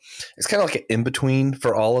like, it's kind of like an in between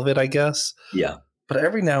for all of it, I guess. Yeah. But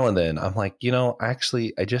every now and then I'm like,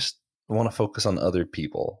 actually I just want to focus on other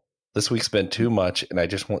people. This week's been too much and I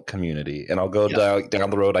just want community. And I'll go down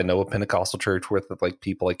the road. I know a Pentecostal church with like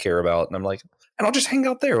people I care about. And I'm like, and I'll just hang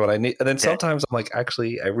out there when I need. And then sometimes I'm like,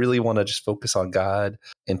 actually, I really want to just focus on God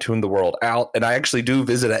and tune the world out. And I actually do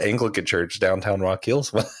visit an Anglican church downtown Rock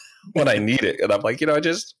Hills when I need it. And I'm like,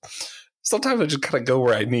 sometimes I just kind of go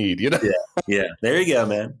where I need, Yeah. There you go,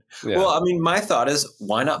 man. Yeah. Well, I mean, my thought is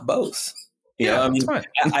why not both? I mean, fine.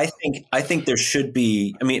 I think there should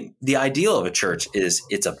be, I mean, the ideal of a church is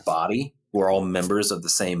it's a body. We're all members of the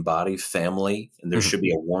same body, family, and there should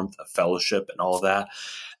be a warmth, a fellowship and all of that.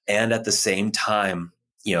 And at the same time,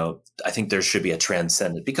 I think there should be a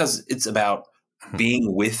transcendent because it's about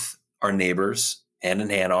being with our neighbors hand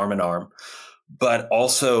in hand, arm in arm, but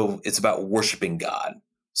also it's about worshiping God.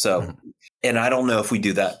 So, and I don't know if we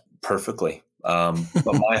do that perfectly. But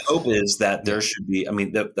my hope is that there should be, I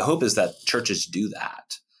mean, the hope is that churches do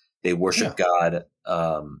that. They worship God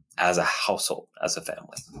as a household, as a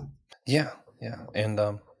family. Yeah. Yeah. And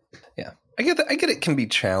I get that. I get it can be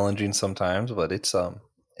challenging sometimes, but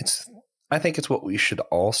I think it's what we should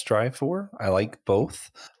all strive for. I like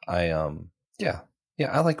both. I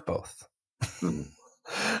like both.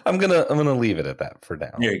 I'm gonna leave it at that for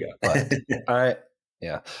now. There you go.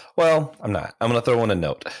 Yeah. Well, I'm not. I'm going to throw in a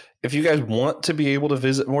note. If you guys want to be able to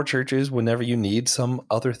visit more churches whenever you need some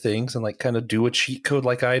other things and like kind of do a cheat code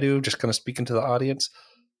like I do, just kind of speaking to the audience,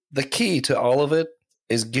 the key to all of it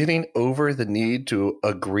is getting over the need to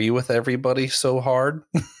agree with everybody so hard.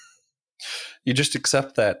 You just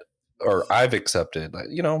accept that, or I've accepted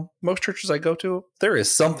that, most churches I go to, there is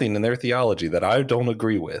something in their theology that I don't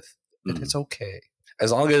agree with. And it's okay.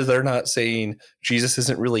 As long as they're not saying Jesus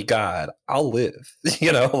isn't really God, I'll live,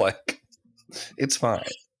 it's fine.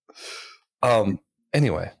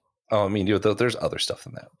 Anyway, I mean, there's other stuff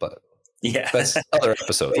than that, but that's other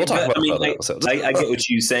episodes. We'll talk about other episodes. I get what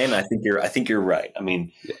you're saying. I think you're right. I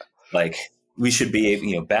mean, like we should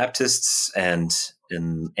be, Baptists and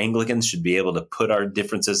Anglicans should be able to put our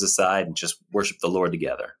differences aside and just worship the Lord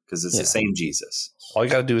together because it's the same Jesus. All you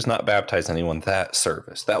got to do is not baptize anyone that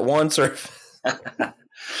one service.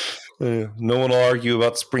 No one will argue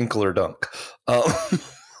about sprinkler dunk.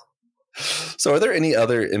 So are there any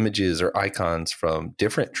other images or icons from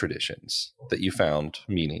different traditions that you found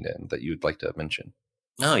meaning in that you'd like to mention?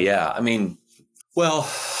 Oh yeah. I mean,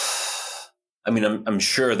 I'm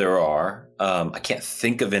sure there are. I can't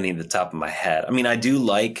think of any at the top of my head. I mean, I do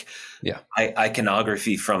like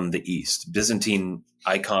iconography from the East. Byzantine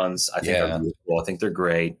icons, I think are beautiful. I think they're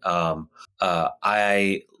great.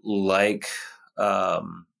 I like a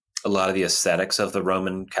lot of the aesthetics of the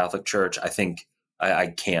Roman Catholic Church. I think I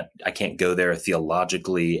can't go there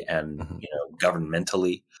theologically and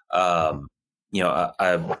governmentally. I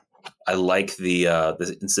like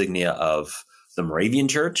the insignia of the Moravian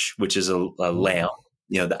Church, which is a lamb.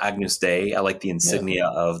 The Agnus Dei. I like the insignia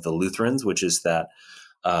of the Lutherans, which is that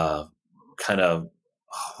kind of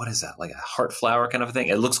what is that, like a heart flower kind of a thing?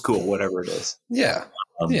 It looks cool, whatever it is. Yeah.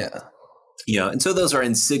 And so those are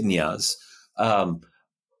insignias.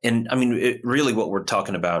 And I mean, really what we're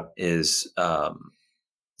talking about is,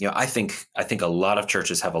 I think a lot of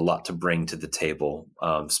churches have a lot to bring to the table,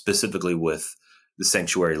 specifically with the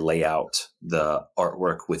sanctuary layout, the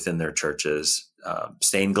artwork within their churches,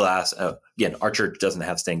 stained glass. Again, our church doesn't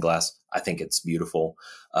have stained glass. I think it's beautiful.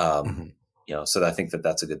 So I think that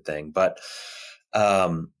that's a good thing. But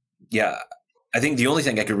I think the only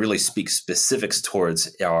thing I could really speak specifics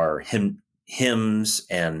towards are hymns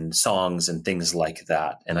and songs and things like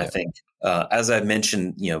that. And I think, as I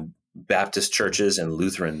mentioned, Baptist churches and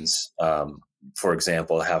Lutherans, for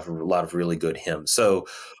example, have a lot of really good hymns. So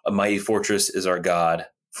 "A Mighty Fortress Is Our God"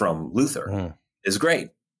 from Luther is great.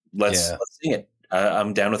 Let's sing it.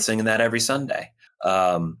 I'm down with singing that every Sunday.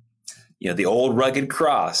 The "Old Rugged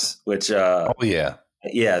Cross," which I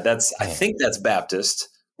think that's Baptist.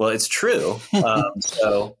 Well, it's true.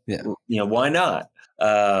 Why not?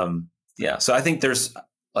 So I think there's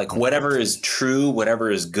whatever is true,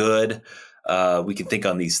 whatever is good, we can think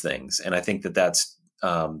on these things. And I think that that's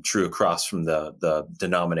true across from the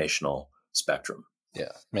denominational spectrum.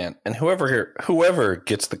 Yeah, man. And whoever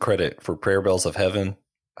gets the credit for Prayer Bells of Heaven,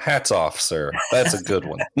 hats off, sir. That's a good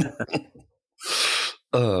one.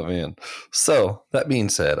 Oh, man. So that being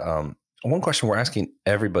said, one question we're asking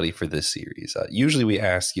everybody for this series. Usually we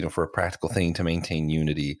ask, for a practical thing to maintain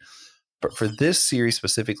unity. But for this series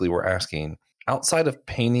specifically, we're asking, outside of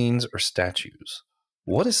paintings or statues,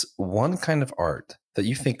 what is one kind of art that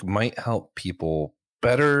you think might help people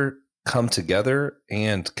better come together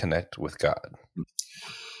and connect with God?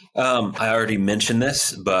 I already mentioned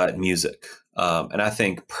this, but music. And I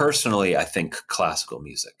think classical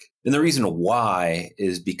music. And the reason why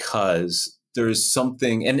is because there's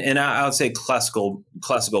something, and I would say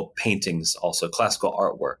classical paintings, also classical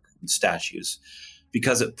artwork and statues,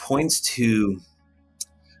 because it points to,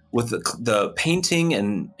 with the painting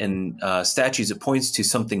and statues, it points to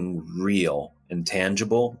something real and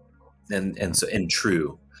tangible and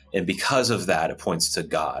true. And because of that, it points to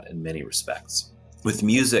God in many respects. With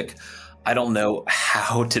music, I don't know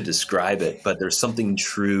how to describe it, but there's something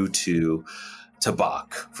true to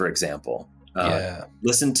Bach, for example.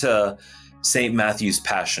 Listen to St. Matthew's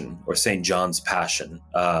Passion or St. John's Passion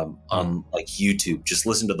on YouTube. Just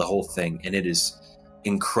listen to the whole thing, and it is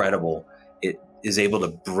incredible. It is able to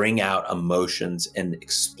bring out emotions and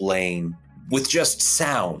explain with just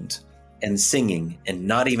sound and singing, and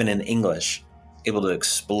not even in English, able to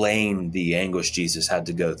explain the anguish Jesus had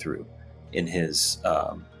to go through in his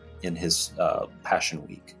Passion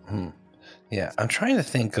Week. Yeah, I'm trying to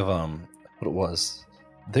think of what it was.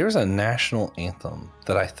 There's a national anthem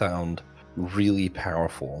that I found really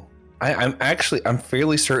powerful. I'm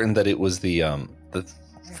fairly certain that it was the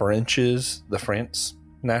France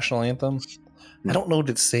national anthem. I don't know what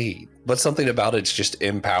it's saying, but something about it's just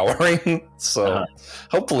empowering. So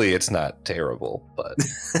hopefully it's not terrible, but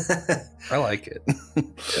I like it.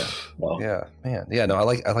 Yeah, man. Yeah, no, I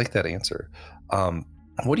like that answer.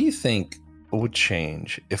 What do you think would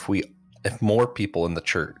change if more people in the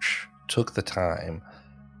church took the time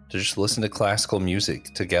to just listen to classical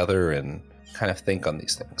music together and kind of think on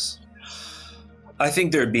these things? I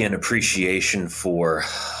think there'd be an appreciation for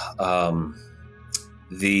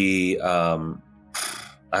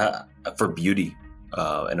beauty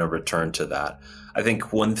and a return to that. I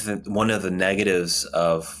think one of the negatives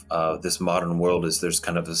of this modern world is there's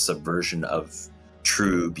kind of a subversion of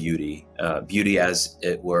true beauty, beauty as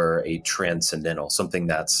it were a transcendental, something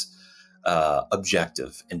that's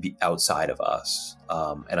objective and be outside of us.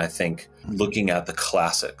 And I think looking at the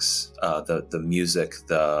classics, the music,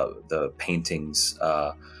 the paintings,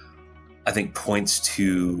 I think points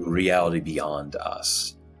to reality beyond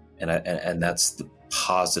us. And that's the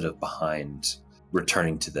positive behind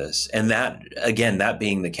returning to this. And that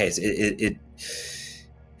being the case,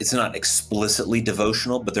 it's not explicitly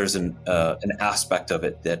devotional, but there's an aspect of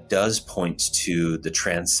it that does point to the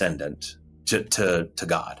transcendent, to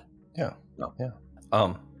God. Yeah. No.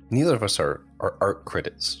 Yeah. Neither of us are art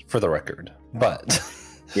critics, for the record, but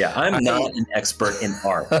I'm not an expert in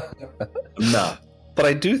art. I'm not. But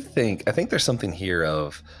I think there's something here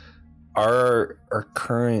of our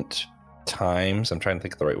current times. I'm trying to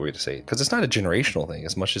think of the right way to say it, because it's not a generational thing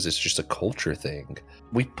as much as it's just a culture thing.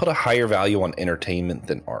 We put a higher value on entertainment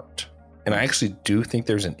than art. And I actually do think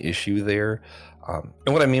there's an issue there. And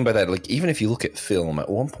what I mean by that, even if you look at film, at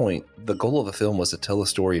one point, the goal of the film was to tell a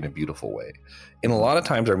story in a beautiful way. And a lot of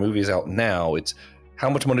times our movies out now, it's how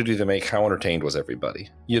much money do they make? How entertained was everybody?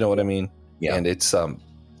 You know what I mean? Yeah. And it's, and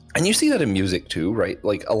you see that in music too, right?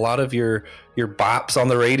 Like a lot of your bops on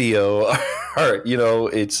the radio are,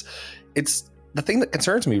 it's the thing that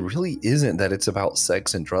concerns me really isn't that it's about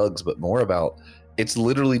sex and drugs, but more about, it's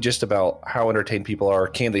literally just about how entertained people are.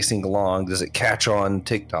 Can they sing along? Does it catch on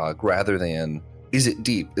TikTok rather than is it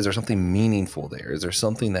deep? Is there something meaningful there? Is there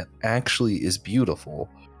something that actually is beautiful?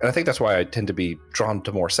 And I think that's why I tend to be drawn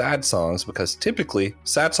to more sad songs, because typically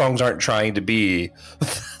sad songs aren't trying to be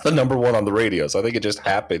the number one on the radio. So I think it just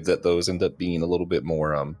happens that those end up being a little bit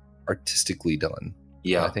more artistically done.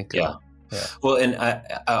 Yeah, I think. yeah. Well, and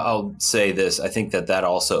I'll say this: I think that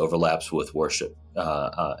also overlaps with worship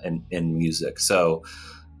and music. So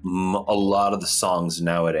a lot of the songs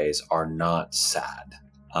nowadays are not sad,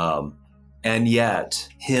 and yet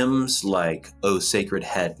hymns like "O Sacred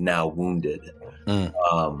Head Now Wounded"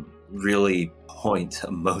 really point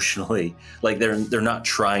emotionally. Like they're not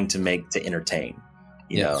trying to entertain,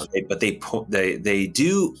 you know, but they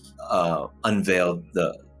do unveil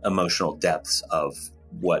the emotional depths of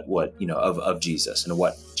what of Jesus and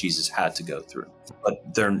what Jesus had to go through.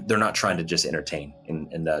 But they're not trying to just entertain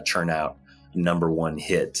and churn out number one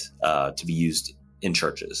hit to be used in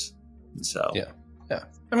churches. And so yeah.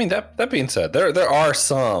 I mean, that being said, there are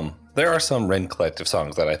some Rend Collective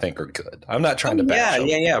songs that I think are good. I'm not trying to bash them.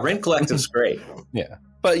 Yeah. Rend Collective's great. Yeah,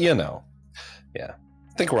 but I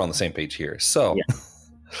think we're on the same page here. So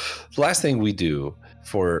the last thing we do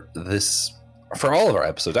for all of our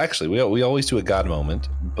episodes, actually, we always do a God moment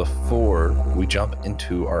before we jump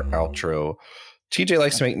into our outro. TJ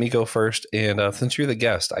likes to make me go first, and since you're the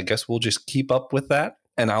guest, I guess we'll just keep up with that,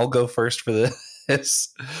 and I'll go first for this.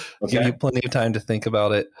 Okay. Give you plenty of time to think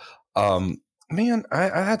about it. Man, I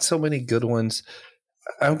had so many good ones.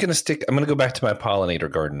 I'm gonna go back to my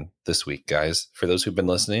pollinator garden this week, guys. For those who've been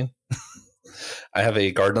listening, I have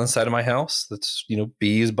a garden on the side of my house that's,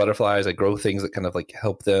 bees, butterflies. I grow things that kind of like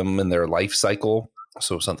help them in their life cycle.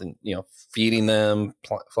 So something, feeding them,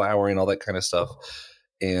 flowering, all that kind of stuff.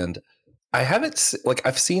 And I haven't,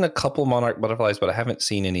 I've seen a couple monarch butterflies, but I haven't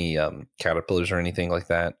seen any caterpillars or anything like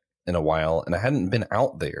that in a while. And I hadn't been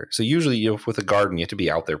out there. So usually, with a garden, you have to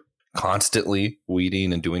be out there constantly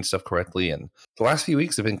weeding and doing stuff correctly. And the last few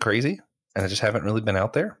weeks have been crazy, and I just haven't really been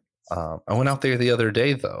out there. I went out there the other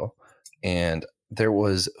day, though, and there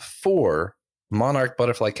was 4 monarch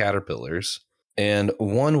butterfly caterpillars, and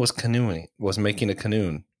one was making a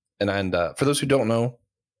canoe. And for those who don't know,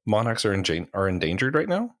 monarchs are endangered right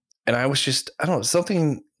now. And I was just, I don't know,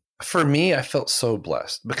 something for me, I felt so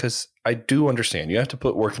blessed, because I do understand you have to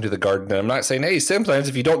put work into the garden. And I'm not saying, hey, sometimes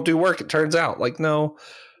if you don't do work, it turns out. No,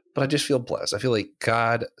 but I just feel blessed. I feel like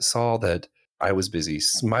God saw that I was busy,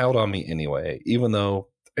 smiled on me anyway, even though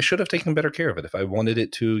I should have taken better care of it if I wanted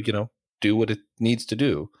it to, do what it needs to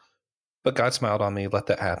do. But God smiled on me, let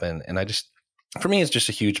that happen. And for me, it's just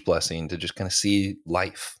a huge blessing to just kind of see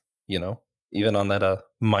life, even on that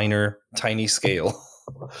minor, tiny scale.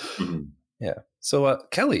 Mm-hmm. Yeah. So,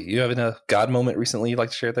 Kelly, you having a God moment recently you'd like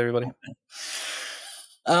to share with everybody?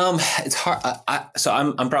 It's hard. So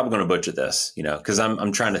I'm probably going to butcher this, because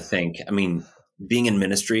I'm trying to think. I mean, being in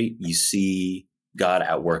ministry, you see God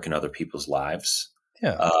at work in other people's lives.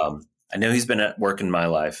 Yeah. I know he's been at work in my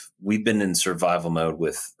life. We've been in survival mode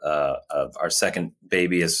with our second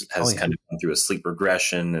baby has kind of gone through a sleep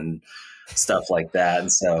regression and stuff like that.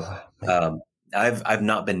 And so I've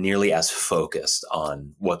not been nearly as focused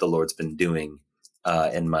on what the Lord's been doing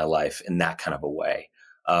in my life in that kind of a way.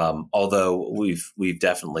 Although we've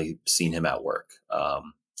definitely seen him at work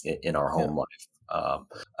in our home life.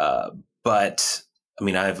 But I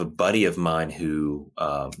mean, I have a buddy of mine who,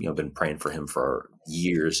 been praying for him for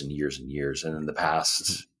years and years and years. And in the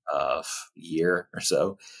past year or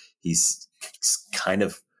so, he's kind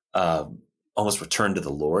of almost returned to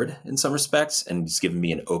the Lord in some respects, and he's given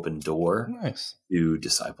me an open door to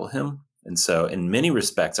disciple him. And so in many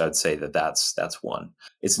respects, I'd say that's one.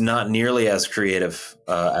 It's not nearly as creative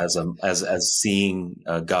as seeing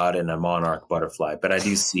God in a monarch butterfly, but I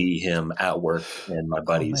do see him at work in my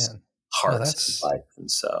buddies' hearts and life.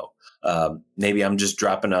 And so maybe I'm just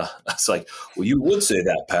dropping it's like, well, you would say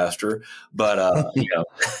that, Pastor, but oh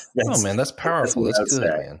man, that's powerful. That's good,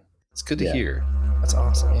 man. It's good to hear. That's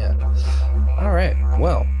awesome. Yeah. All right.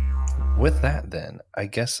 Well, with that, then I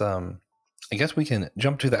guess we can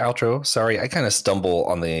jump to the outro. Sorry, I kind of stumble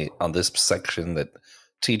on this section that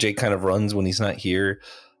TJ kind of runs when he's not here.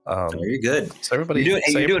 You're good. So everybody,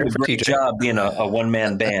 you're doing a great job being a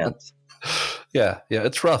one-man band. Yeah,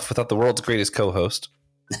 it's rough without the world's greatest co-host.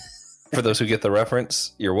 For those who get the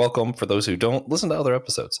reference, you're welcome. For those who don't, listen to other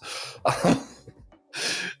episodes.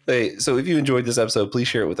 Hey, so if you enjoyed this episode, please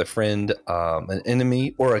share it with a friend, an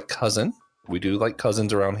enemy, or a cousin. We do like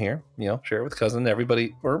cousins around here. Share it with cousin.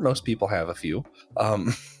 Everybody, or most people have a few.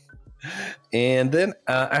 And then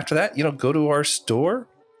after that, go to our store,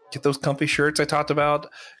 get those comfy shirts I talked about.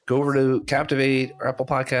 Go over to Captivate or Apple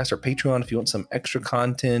Podcasts or Patreon if you want some extra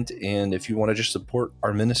content. And if you want to just support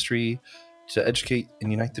our ministry, to educate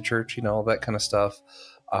and unite the church, all that kind of stuff.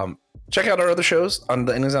 Check out our other shows on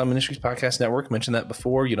the Exile Ministries Podcast Network. Mentioned that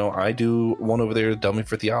before. I do one over there, Dummy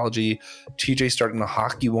for Theology. TJ starting the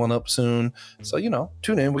hockey one up soon. So,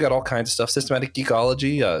 tune in. We got all kinds of stuff. Systematic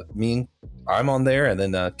Geekology. I'm on there. And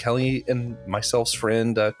then Kelly and myself's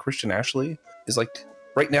friend, Christian Ashley, is like,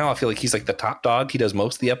 right now, I feel like he's like the top dog. He does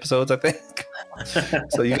most of the episodes, I think.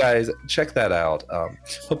 So you guys check that out.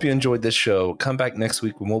 Hope you enjoyed this show. Come back next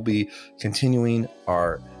week when we'll be continuing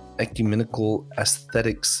our ecumenical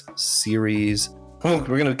aesthetics series. We're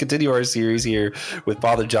going to continue our series here with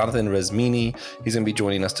Father Jonathan Resmini. He's going to be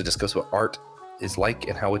joining us to discuss what art is like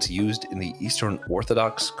and how it's used in the Eastern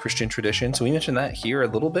Orthodox Christian tradition. So we mentioned that here a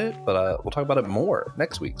little bit, but we'll talk about it more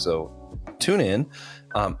next week. So tune in.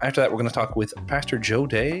 After that, we're going to talk with Pastor Joe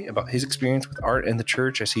Day about his experience with art in the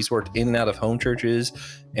church as he's worked in and out of home churches.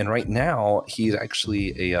 And right now, he's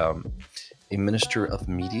actually a minister of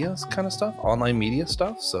media kind of stuff, online media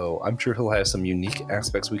stuff. So I'm sure he'll have some unique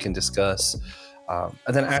aspects we can discuss.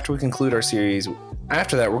 And then after we conclude our series,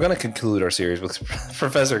 after that, we're going to conclude our series with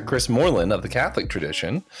Professor Chris Moreland of the Catholic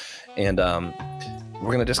tradition. And we're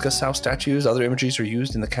going to discuss how statues, other images are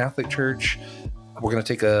used in the Catholic Church. We're going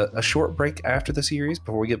to take a short break after the series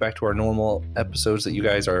before we get back to our normal episodes that you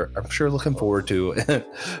guys are, I'm sure, looking forward to.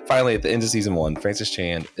 Finally, at the end of season 1, Francis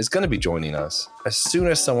Chan is going to be joining us as soon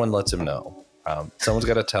as someone lets him know. Someone's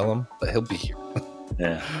got to tell him, but he'll be here.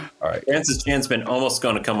 Yeah. All right. Francis Chan's been almost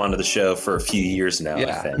going to come onto the show for a few years now.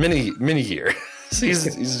 Yeah, I think. many years.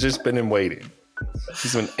 he's just been waiting.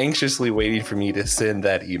 He's been anxiously waiting for me to send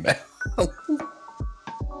that email.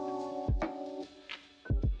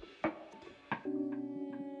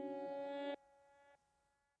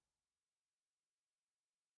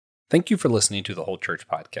 Thank you for listening to the Whole Church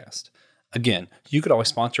Podcast. Again, you could always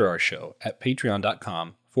sponsor our show at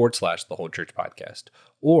patreon.com/the Whole Church Podcast,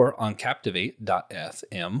 or on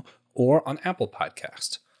captivate.fm, or on Apple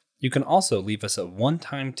Podcasts. You can also leave us a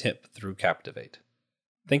one-time tip through Captivate.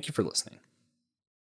 Thank you for listening.